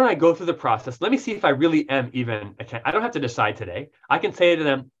 why don't I go through the process? Let me see if I really am even a candidate. I don't have to decide today. I can say to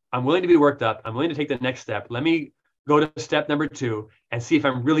them, I'm willing to be worked up. I'm willing to take the next step. Let me go to step number 2 and see if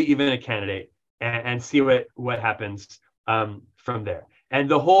I'm really even a candidate, and see what happens from there. And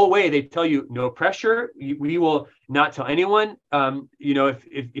the whole way they tell you, no pressure. We will not tell anyone.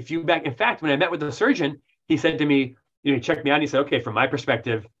 If you back. In fact, when I met with the surgeon, he said to me, he checked me out and he said, okay, from my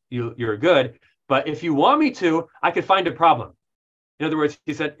perspective, you're good. But if you want me to, I could find a problem. In other words,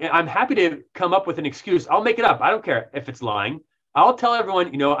 he said, I'm happy to come up with an excuse. I'll make it up. I don't care if it's lying. I'll tell everyone,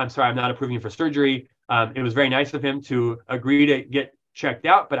 I'm sorry, I'm not approving you for surgery. It was very nice of him to agree to get checked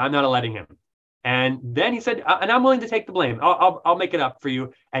out, but I'm not letting him. And then he said, and I'm willing to take the blame. I'll make it up for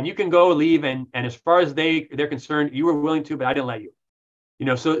you, and you can go leave. And as far as they're concerned, you were willing to, but I didn't let you.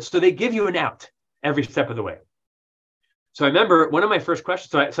 So they give you an out every step of the way. So I remember one of my first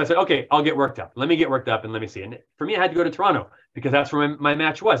questions. So I said, okay, I'll get worked up. Let me get worked up and let me see. And for me, I had to go to Toronto because that's where my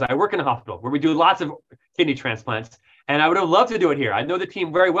match was. I work in a hospital where we do lots of kidney transplants, and I would have loved to do it here. I know the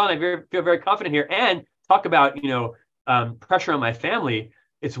team very well, and I feel very confident here. And talk about pressure on my family.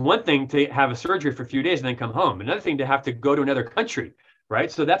 It's one thing to have a surgery for a few days and then come home. Another thing to have to go to another country, right?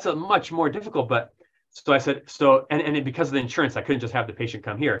 So that's a much more difficult. But So I said, and because of the insurance, I couldn't just have the patient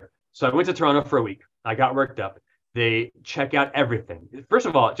come here. So I went to Toronto for a week. I got worked up. They check out everything. First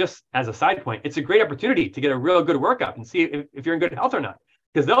of all, just as a side point, it's a great opportunity to get a real good workup and see if you're in good health or not.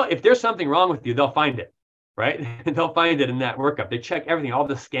 Because if there's something wrong with you, they'll find it, right? They'll find it in that workup. They check everything, all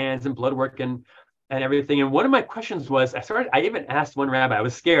the scans and blood work and everything. And one of my questions was, I even asked one rabbi, I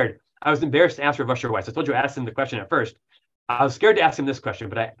was scared. I was embarrassed to ask Rav Asher Weiss. I told you I asked him the question at first. I was scared to ask him this question,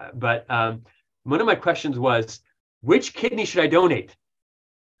 but one of my questions was, which kidney should I donate?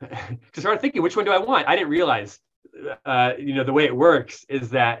 Because I started thinking, which one do I want? I didn't realize, the way it works is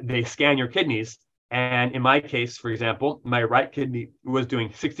that they scan your kidneys. And in my case, for example, my right kidney was doing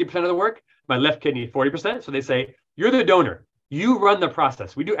 60% of the work, my left kidney 40%. So they say, you're the donor. You run the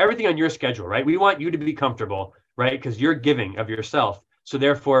process. We do everything on your schedule, right? We want you to be comfortable, right? Because you're giving of yourself. So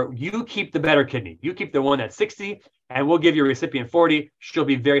therefore, you keep the better kidney. You keep the one that's 60, and we'll give your recipient 40. She'll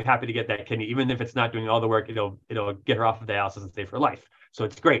be very happy to get that kidney. Even if it's not doing all the work, it'll get her off of dialysis and save her life. So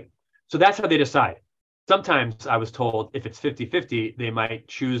it's great. So that's how they decide. Sometimes I was told if it's 50-50, they might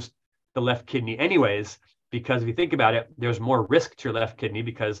choose the left kidney anyways, because if you think about it, there's more risk to your left kidney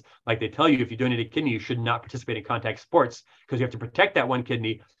because, like they tell you, if you donate a kidney, you should not participate in contact sports because you have to protect that one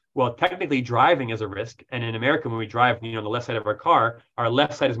kidney. Well, technically driving is a risk. And in America, when we drive, on the left side of our car, our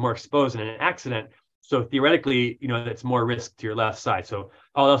left side is more exposed in an accident. So theoretically, that's more risk to your left side. So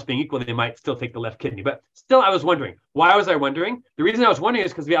all else being equal, they might still take the left kidney. But still, I was wondering. Why was I wondering? The reason I was wondering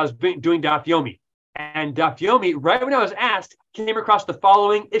is because I was doing Daf Yomi. And Daf Yomi, right when I was asked, came across the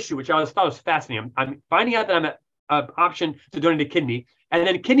following issue, which I thought was fascinating. I'm finding out that I'm an option to donate a kidney. And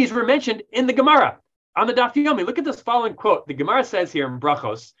then kidneys were mentioned in the Gemara on the Daf Yomi. Look at this following quote. The Gemara says here in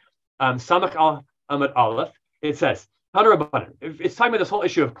Brachos, Samach al Amud Aleph, it says, it's talking about this whole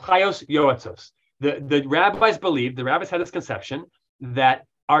issue of Chayos Yoatzos. The rabbis believe, the rabbis had this conception that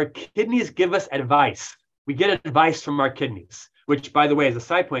our kidneys give us advice. We get advice from our kidneys, which, by the way, as a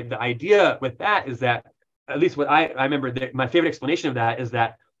side point, the idea with that is that, at least what I remember, my favorite explanation of that is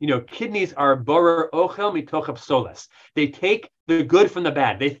that, kidneys are borer ochel mitoch psolas. They take the good from the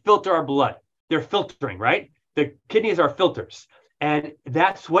bad. They filter our blood. They're filtering, right? The kidneys are filters. And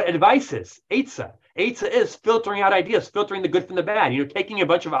that's what advice is, Eitzah. Eitzah is filtering out ideas, filtering the good from the bad, taking a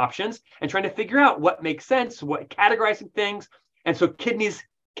bunch of options and trying to figure out what makes sense, categorizing things. And so kidneys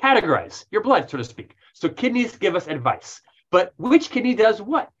categorize your blood, so to speak. So kidneys give us advice. But which kidney does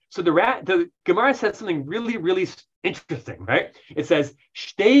what? So the Gemara says something really, really interesting, right? It says,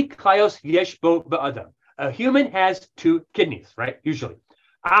 Shtei klayos yesh bo ba'adam. A human has two kidneys, right? Usually.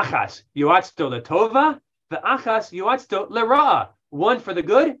 Achas yuatzto letova, the achas yuatzto lera'a. One for the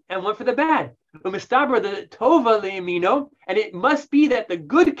good and one for the bad. Umistabra the tova le'amino, and it must be that the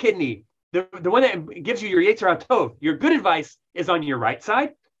good kidney, the one that gives you your Yetzer HaTov, your good advice is on your right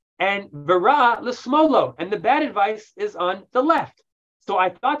side, and vera l'smolo, and the bad advice is on the left. So I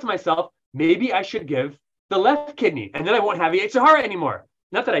thought to myself, maybe I should give the left kidney, and then I won't have Yetzer Hara anymore.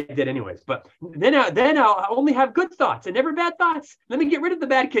 Not that I did anyways, but then I'll only have good thoughts and never bad thoughts. Let me get rid of the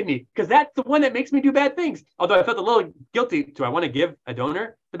bad kidney because that's the one that makes me do bad things. Although I felt a little guilty. Do I want to give a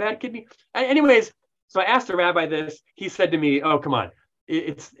donor the bad kidney? Anyways, so I asked the rabbi this. He said to me, oh, come on.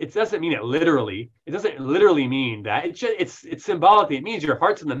 It doesn't mean it literally. It doesn't literally mean that. It's symbolically. It means your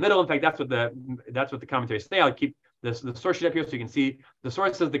heart's in the middle. In fact, that's what the commentaries say. I'll keep the source sheet up here so you can see the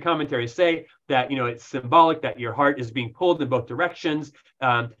sources. The commentaries say that it's symbolic that your heart is being pulled in both directions,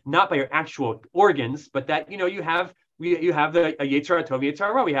 not by your actual organs, but that you have the Yetzer HaTov, Yetzer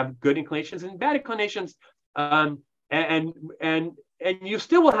Hara. We have good inclinations and bad inclinations, and you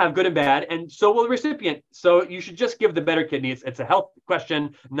still will have good and bad, and so will the recipient. So you should just give the better kidney. It's a health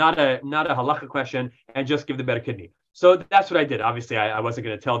question, not a halacha question, and just give the better kidney. So that's what I did. Obviously, I wasn't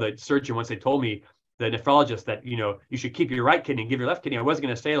going to tell the surgeon once they told me, the nephrologist, that you should keep your right kidney and give your left kidney. I wasn't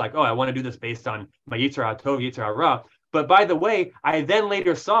going to say like, oh, I want to do this based on my Yetzer HaTov, Yetzer Hara. But by the way, I then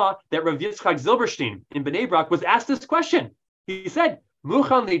later saw that Rav Yitzchak Zilberstein in Bnei Brak was asked this question. He said,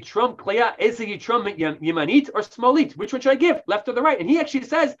 Muchan litrom kleya eze yitrom yamanit or smolit? Which one should I give, left or the right? And he actually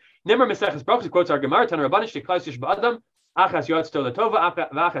says, Nemer Meseches Brachos, he quotes our Gemara, Tana Rabbanan sheklayos yesh ba'adam, achas yotzto letova,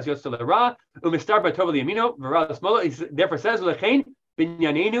 v'achas yotzto lera, umistar b'tova liyamino, v'ra l'smolo. He therefore says, Lechein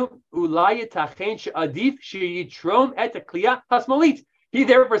binyanenu ulay tachen she'adif sheyitrom et kliya hasmolit. He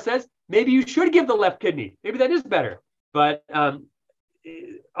therefore says, maybe you should give the left kidney. Maybe that is better. But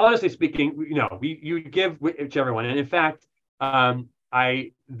honestly speaking, you give whichever one. And in fact,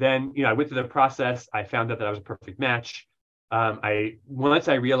 I then, I went through the process. I found out that I was a perfect match. Once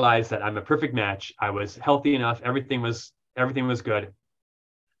I realized that I'm a perfect match, I was healthy enough. Everything was good.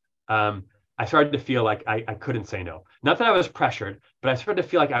 I started to feel like I couldn't say no. Not that I was pressured, but I started to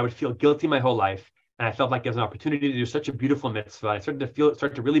feel like I would feel guilty my whole life. And I felt like there was an opportunity to do such a beautiful mitzvah. I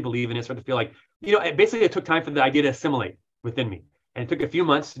started to really believe in it, started to feel like, it took time for the idea to assimilate within me. And it took a few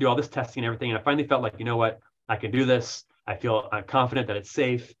months to do all this testing and everything. And I finally felt like, you know what, I can do this. I feel confident that it's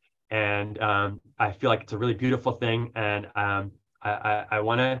safe. And I feel like it's a really beautiful thing. And I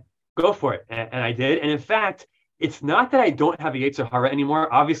want to go for it. And I did. And in fact, it's not that I don't have a Yetzer Hara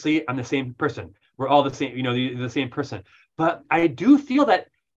anymore. Obviously, I'm the same person. We're all the same, the same person. But I do feel that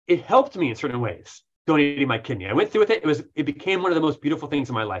it helped me in certain ways, donating my kidney. I went through with it. It became one of the most beautiful things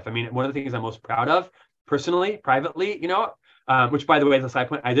in my life. I mean, one of the things I'm most proud of personally, privately, which, by the way, as a side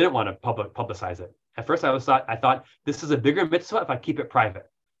point, I didn't want to publicize it. At first, I thought this is a bigger mitzvah if I keep it private.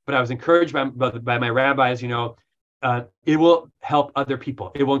 But I was encouraged by my rabbis, it will help other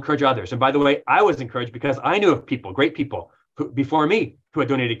people. It will encourage others. And by the way, I was encouraged because I knew of people, great people before me who had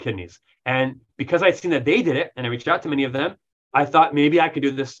donated kidneys. And because I'd seen that they did it and I reached out to many of them, I thought maybe I could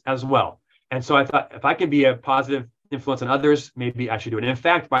do this as well. And so I thought if I can be a positive influence on others, maybe I should do it. And in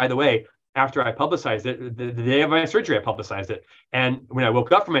fact, by the way, after I publicized it, the day of my surgery, I publicized it. And when I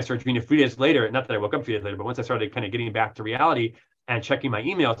woke up from my surgery, a few days later, not that I woke up a few days later, but once I started kind of getting back to reality and checking my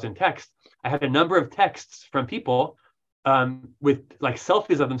emails and texts, I had a number of texts from people with like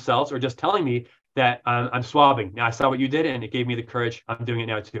selfies of themselves or just telling me that I'm swabbing. Now I saw what you did and it gave me the courage. I'm doing it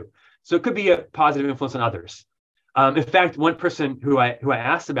now too. So it could be a positive influence on others. In fact, one person who I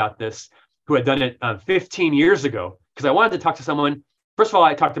asked about this, who had done it 15 years ago, because I wanted to talk to someone. First of all,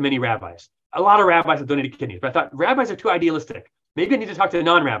 I talked to many rabbis. A lot of rabbis have donated kidneys, but I thought rabbis are too idealistic. Maybe I need to talk to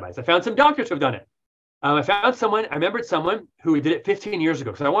non-rabbis. I found some doctors who have done it. I remembered someone who did it 15 years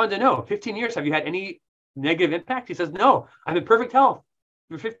ago because I wanted to know, 15 years, have you had any negative impact? He says, no, I'm in perfect health.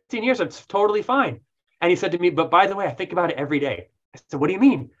 For 15 years, I'm totally fine. And he said to me, but by the way, I think about it every day. I said, what do you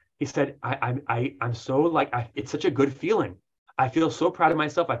mean? He said, I'm so it's such a good feeling. I feel so proud of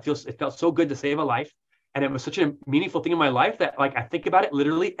myself. It felt so good to save a life. And it was such a meaningful thing in my life that I think about it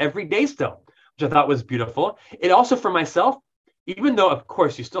literally every day still, which I thought was beautiful. It also for myself, even though of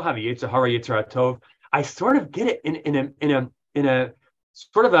course you still have a Yetzer Hara, Yetzer Hara Tov, I sort of get it in a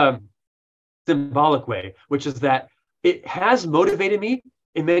sort of a symbolic way, which is that it has motivated me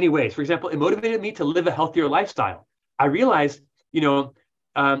in many ways. For example, it motivated me to live a healthier lifestyle. I realized,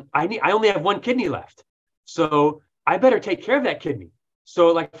 I only have one kidney left, so I better take care of that kidney.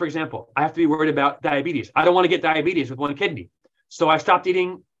 So like, for example, I have to be worried about diabetes. I don't want to get diabetes with one kidney. So I stopped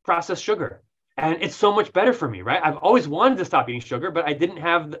eating processed sugar. And it's so much better for me, right? I've always wanted to stop eating sugar, but I didn't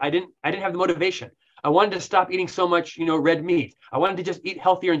have the motivation. I wanted to stop eating so much, red meat. I wanted to just eat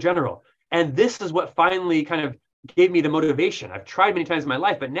healthier in general. And this is what finally kind of gave me the motivation. I've tried many times in my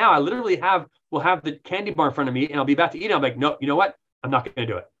life, but now I literally will have the candy bar in front of me and I'll be about to eat it. I'm like, no, you know what? I'm not going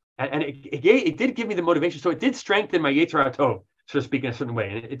to do it. And it did give me the motivation. So it did strengthen my Yetzer Hara Tov, so to speak, in a certain way.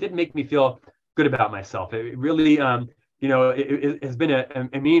 And it did make me feel good about myself. It really, it has been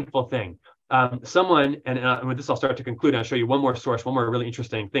a meaningful thing. Someone, and with this I'll start to conclude, and I'll show you one more source, one more really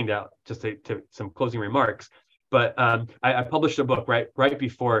interesting thing to some closing remarks. But I published a book right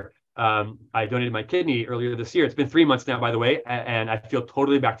before I donated my kidney earlier this year. It's been 3 months now, by the way, and I feel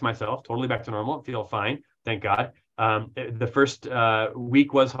totally back to myself, totally back to normal. I feel fine, thank God. The first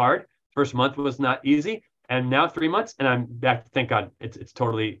week was hard. First month was not easy. And now 3 months, and I'm back. Thank God, it's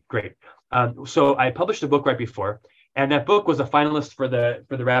totally great. So I published a book right before, and that book was a finalist for the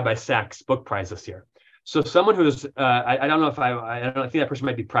Rabbi Sachs Book Prize this year. So someone who's I don't know if I think that person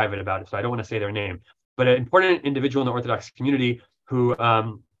might be private about it, so I don't want to say their name, but an important individual in the Orthodox community who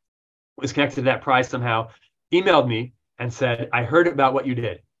was connected to that prize somehow emailed me and said, I heard about what you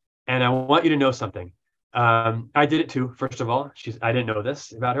did, and I want you to know something. I did it too, first of all. I didn't know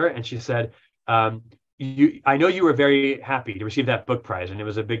this about her, and she said, I know you were very happy to receive that book prize, and it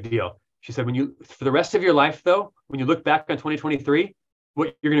was a big deal. She said, for the rest of your life, though, when you look back on 2023,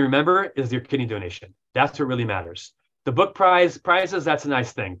 what you're going to remember is your kidney donation. That's what really matters. The book prizes, that's a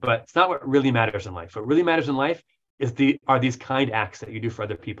nice thing, but it's not what really matters in life. What really matters in life are these kind acts that you do for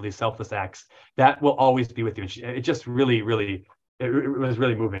other people, these selfless acts that will always be with you. And it just really, really, it was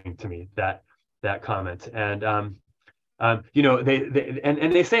really moving to me, that comment. And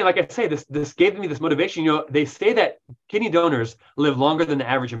they say, like I say, this gave me this motivation. They say that kidney donors live longer than the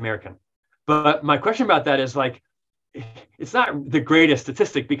average American. But my question about that is it's not the greatest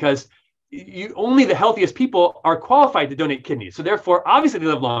statistic, because only the healthiest people are qualified to donate kidneys. So therefore, obviously they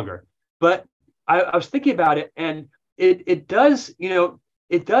live longer. But I was thinking about it, and it does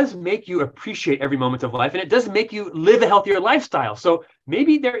make you appreciate every moment of life, and it does make you live a healthier lifestyle. So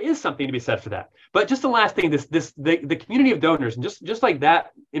maybe there is something to be said for that. But just the last thing, the community of donors, and just like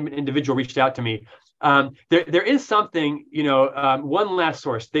that individual reached out to me, There is something, one last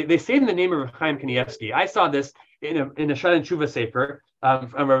source. They say in the name of Chaim Kanievsky. I saw this in a Shad and Tshuva Sefer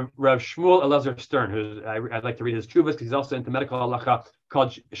from Rav Shmuel Elazar Stern, who's I'd like to read his Tshuvas because he's also into medical halacha,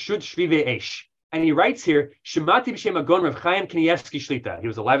 called Shud Shvive Eish. And he writes here, Shemati b'shem agon Rav Chaim Kanievsky Shlita. He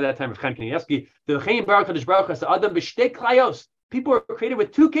was alive at that time, Rav Chaim Kanievsky. The L'chein Baruch Kadosh Baruch Hu Adam b'shtei klayos. People were created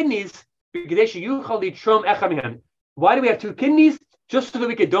with two kidneys. Why do we have two kidneys? Just so that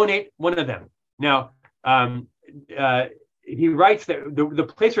we could donate one of them. Now, he writes that the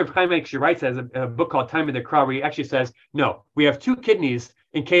place where Chaim actually writes has a book called Time of the Crow, where he actually says, no, we have two kidneys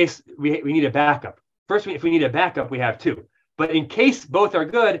in case we need a backup. First, if we need a backup, we have two. But in case both are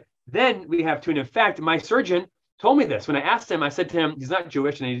good, then we have two. And in fact, my surgeon told me this. When I asked him, I said to him, he's not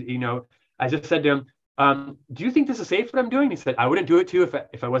Jewish, and I just said to him, do you think this is safe what I'm doing? He said, I wouldn't do it too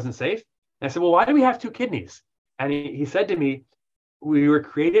if I wasn't safe. And I said, well, why do we have two kidneys? And he said to me,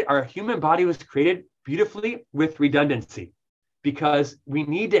 our human body was created beautifully with redundancy, because we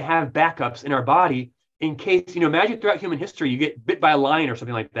need to have backups in our body in case, imagine throughout human history, you get bit by a lion or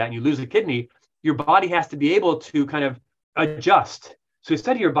something like that and you lose a kidney, your body has to be able to kind of adjust. So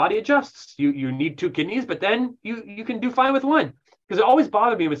instead your body adjusts. You need two kidneys, but then you can do fine with one. Because it always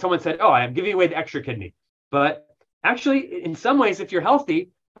bothered me when someone said, oh, I'm giving away the extra kidney. But actually, in some ways, if you're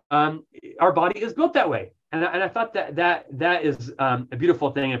healthy, our body is built that way. And I thought that is a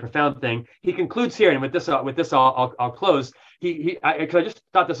beautiful thing and a profound thing. He concludes here, and with this I'll close. Because I just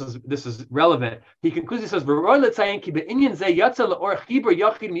thought this is relevant. He concludes. He says, there was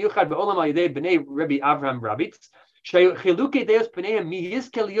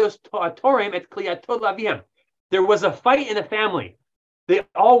a fight in the family. They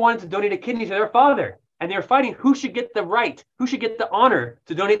all wanted to donate a kidney to their father, and they're fighting who should get the right, who should get the honor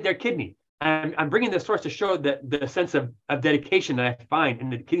to donate their kidney. And I'm bringing this source to show that the sense of dedication that I find in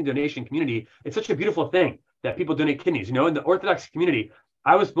the kidney donation community. It's such a beautiful thing that people donate kidneys. In the Orthodox community,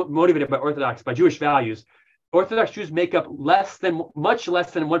 I was motivated by Jewish values. Orthodox Jews make up much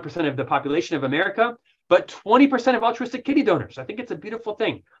less than 1% of the population of America, but 20% of altruistic kidney donors. I think it's a beautiful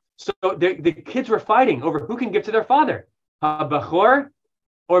thing. So the kids were fighting over who can give to their father, Bachor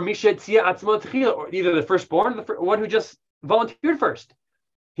or Mishetzia Atzmot, or either the firstborn or the one who just volunteered first.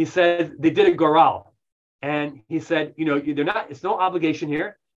 He said they did a goral, and he said, they're not. It's no obligation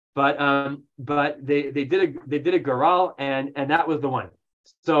here, but they did a goral, and that was the one.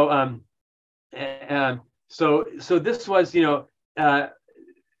 So so this was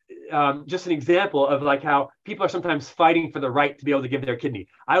just an example of like how people are sometimes fighting for the right to be able to give their kidney.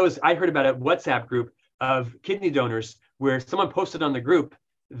 I heard about a WhatsApp group of kidney donors where someone posted on the group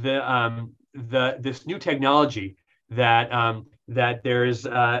this new technology that there's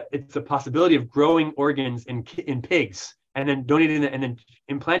it's a possibility of growing organs in pigs and then donating them and then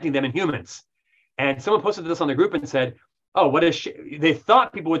implanting them in humans. And someone posted this on the group and said, "Oh, what a they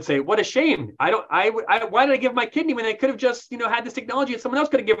thought people would say, what a shame. Why did I give my kidney when I could have just had this technology and someone else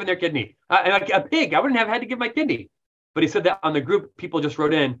could have given their kidney? A pig, I wouldn't have had to give my kidney." But he said that on the group, people just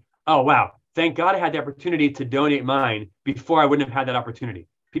wrote in, "Oh wow, thank God I had the opportunity to donate mine before I wouldn't have had that opportunity."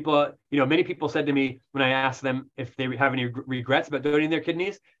 People, many people said to me when I asked them if they have any regrets about donating their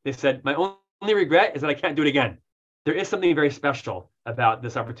kidneys, they said, "My only regret is that I can't do it again." There is something very special about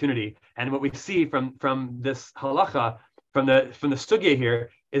this opportunity. And what we see from this halacha, from the sugya here,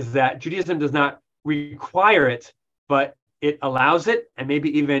 is that Judaism does not require it, but it allows it and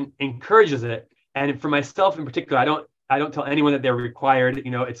maybe even encourages it. And for myself in particular, I don't tell anyone that they're required.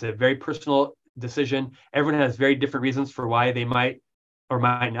 It's a very personal decision. Everyone has very different reasons for why they might or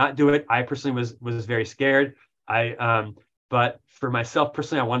might not do it. I personally was very scared. But for myself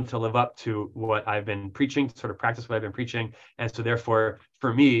personally, I wanted to live up to what I've been preaching, to sort of practice what I've been preaching. And so therefore,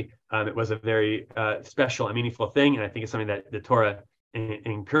 for me, it was a very special and meaningful thing. And I think it's something that the Torah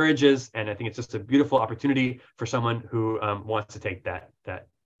encourages. And I think it's just a beautiful opportunity for someone who wants to take that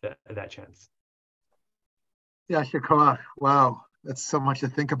chance. Yeah, Shekar. Wow, that's so much to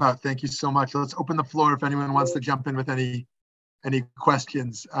think about. Thank you so much. Let's open the floor if anyone wants to jump in with any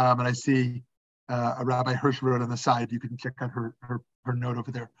questions. And I see a Rabbi Hirsch wrote on the side. You can check out her note over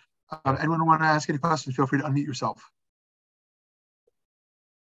there. Anyone want to ask any questions? Feel free to unmute yourself.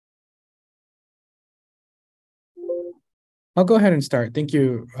 I'll go ahead and start. Thank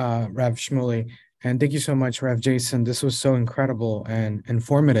you, Rav Shmuley. And thank you so much, Rav Jason. This was so incredible and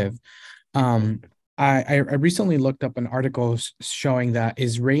informative. I recently looked up an article showing that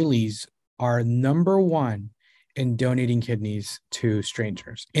Israelis are #1 in donating kidneys to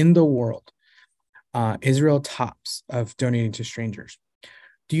strangers in the world. Israel tops of donating to strangers.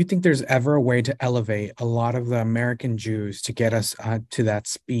 Do you think there's ever a way to elevate a lot of the American Jews to get us to that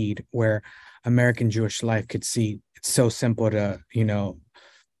speed where American Jewish life could see it's so simple to,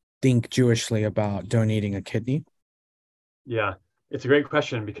 think Jewishly about donating a kidney? Yeah, it's a great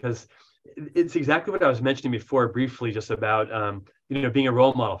question because it's exactly what I was mentioning before briefly, just about being a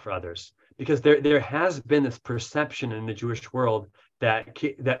role model for others. Because there has been this perception in the Jewish world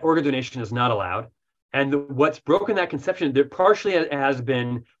that organ donation is not allowed, and what's broken that conception, there partially it has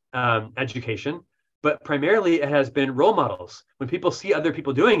been education, but primarily it has been role models. When people see other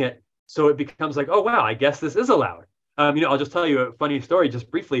people doing it, so it becomes like, oh wow, I guess this is allowed. I'll just tell you a funny story just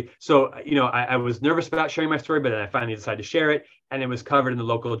briefly. So, I was nervous about sharing my story, but then I finally decided to share it, and it was covered in the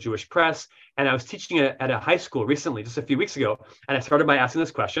local Jewish press. And I was teaching at a high school recently, just a few weeks ago, and I started by asking this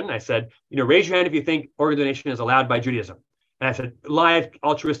question. I said, raise your hand if you think organ donation is allowed by Judaism. And I said, live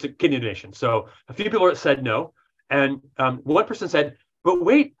altruistic kidney donation. So a few people said no, and one person said, but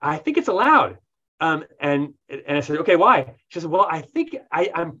wait, I think it's allowed. And I said, okay, why? She said, well, I think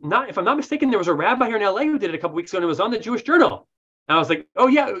I'm not, if I'm not mistaken, there was a rabbi here in LA who did it a couple weeks ago, and it was on the Jewish Journal. And I was like, oh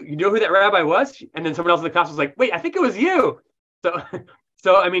yeah, you know who that rabbi was? And then someone else in the class was like, wait, I think it was you.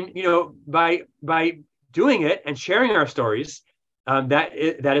 So I mean, by doing it and sharing our stories, that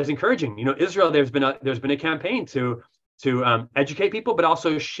is encouraging. Israel, there's been a campaign to educate people, but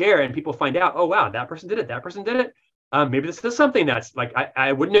also share, and people find out, oh wow, that person did it, that person did it. Maybe this is something that's like,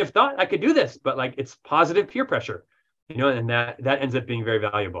 I wouldn't have thought I could do this, but like it's positive peer pressure, and that ends up being very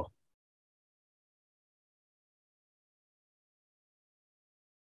valuable.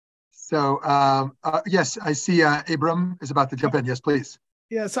 So yes, I see Abram is about to jump in. Yes, please.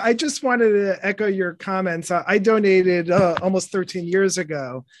 Yeah, so I just wanted to echo your comments. I donated almost 13 years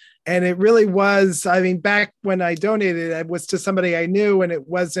ago. And it really was, back when I donated, it was to somebody I knew, and it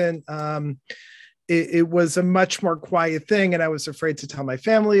wasn't, it was a much more quiet thing, and I was afraid to tell my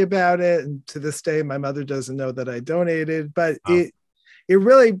family about it. And to this day, my mother doesn't know that I donated, but it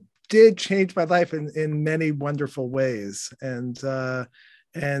really did change my life in many wonderful ways. And you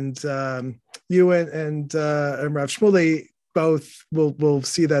and Rav Shmuley both will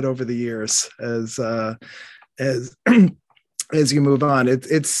see that over the years as as you move on.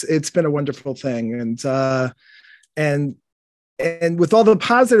 It's been a wonderful thing, and with all the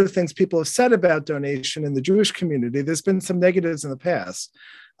positive things people have said about donation in the Jewish community, there's been some negatives in the past.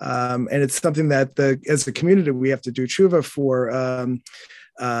 And it's something that as a community, we have to do tshuva for.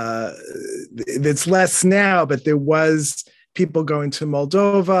 It's less now, but there was people going to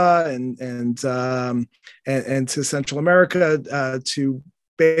Moldova and to Central America to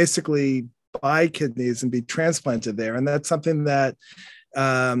basically buy kidneys and be transplanted there. And that's something that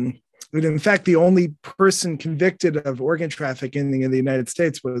in fact, the only person convicted of organ trafficking in the United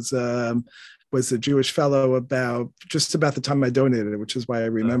States was a Jewish fellow just about the time I donated it, which is why I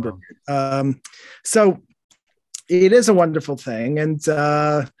remember. So it is a wonderful thing, and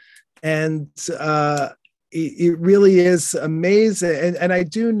it really is amazing. And I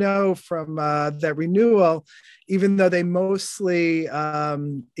do know from that renewal, even though they mostly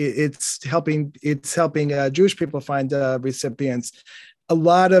it's helping Jewish people find recipients, a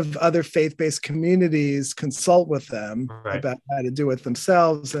lot of other faith-based communities consult with them about how to do it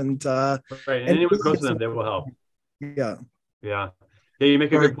themselves. And anyone close to them, they will help. Yeah. You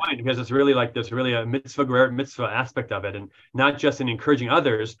make a good point, because it's really like there's really a mitzvah aspect of it, and not just in encouraging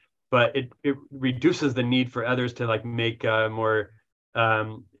others, but it reduces the need for others to like make more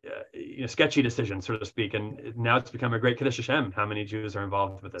sketchy decisions, so to speak. And now it's become a great Kiddush Hashem how many Jews are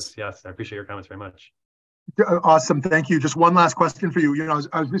involved with this. Yes, I appreciate your comments very much. Awesome. Thank you. Just one last question for you. I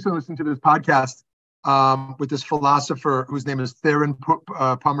was recently listening to this podcast with this philosopher whose name is Theron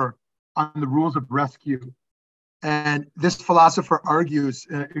Pummer on the rules of rescue. And this philosopher argues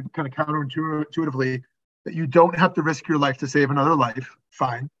kind of counterintuitively that you don't have to risk your life to save another life.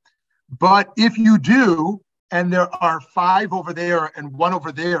 Fine. But if you do, and there are 5 over there and 1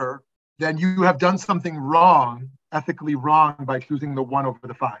 over there, then you have done something wrong, ethically wrong, by choosing the 1 over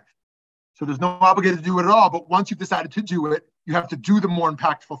the 5. So there's no obligation to do it at all. But once you've decided to do it, you have to do the more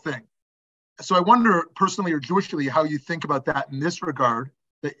impactful thing. So I wonder, personally or Jewishly, how you think about that in this regard,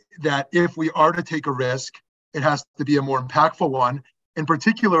 that if we are to take a risk, it has to be a more impactful one, in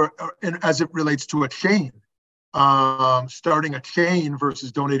particular, and as it relates to a chain, starting a chain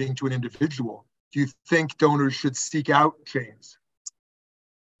versus donating to an individual. Do you think donors should seek out chains?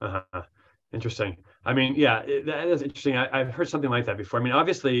 Interesting. I mean, yeah, that is interesting. I've heard something like that before. I mean,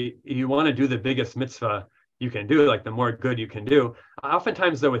 obviously, you want to do the biggest mitzvah you can do, like the more good you can do.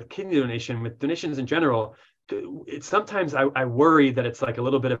 Oftentimes, though, with kidney donation, with donations in general, sometimes I worry that it's like a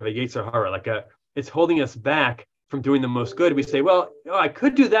little bit of a Yetzer Hara, it's holding us back from doing the most good. We say, well, I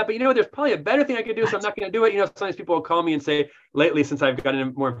could do that, but there's probably a better thing I could do, so I'm not going to do it. Sometimes people will call me and say, lately, since I've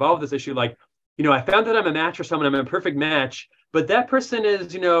gotten more involved with this issue, like, I found that I'm a match for someone, I'm a perfect match, but that person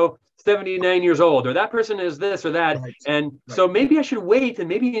is, 79 years old, or that person is this or that. Right. And so maybe I should wait, and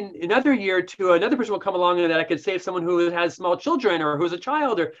maybe in another year or two, another person will come along and that I could save someone who has small children or who's a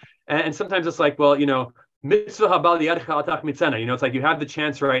child. And sometimes it's like, well, mitzvah habal yadcha al tach mitzena. It's like you have the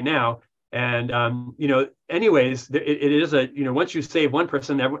chance right now. And, anyways, it is once you save one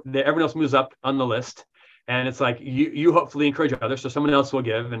person, everyone else moves up on the list. And it's like you hopefully encourage others, so someone else will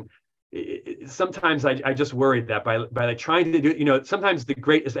give. And sometimes I just worry that by like trying to do, sometimes the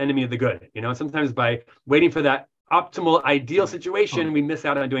great is the enemy of the good, sometimes by waiting for that optimal ideal situation, we miss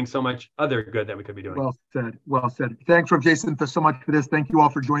out on doing so much other good that we could be doing. Well said. Thanks, Rav Jason, so much for this. Thank you all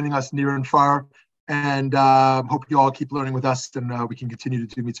for joining us near and far. And hope you all keep learning with us, and we can continue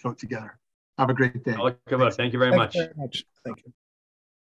to do mitzvot together. Have a great day. Thank you very much. Thank you.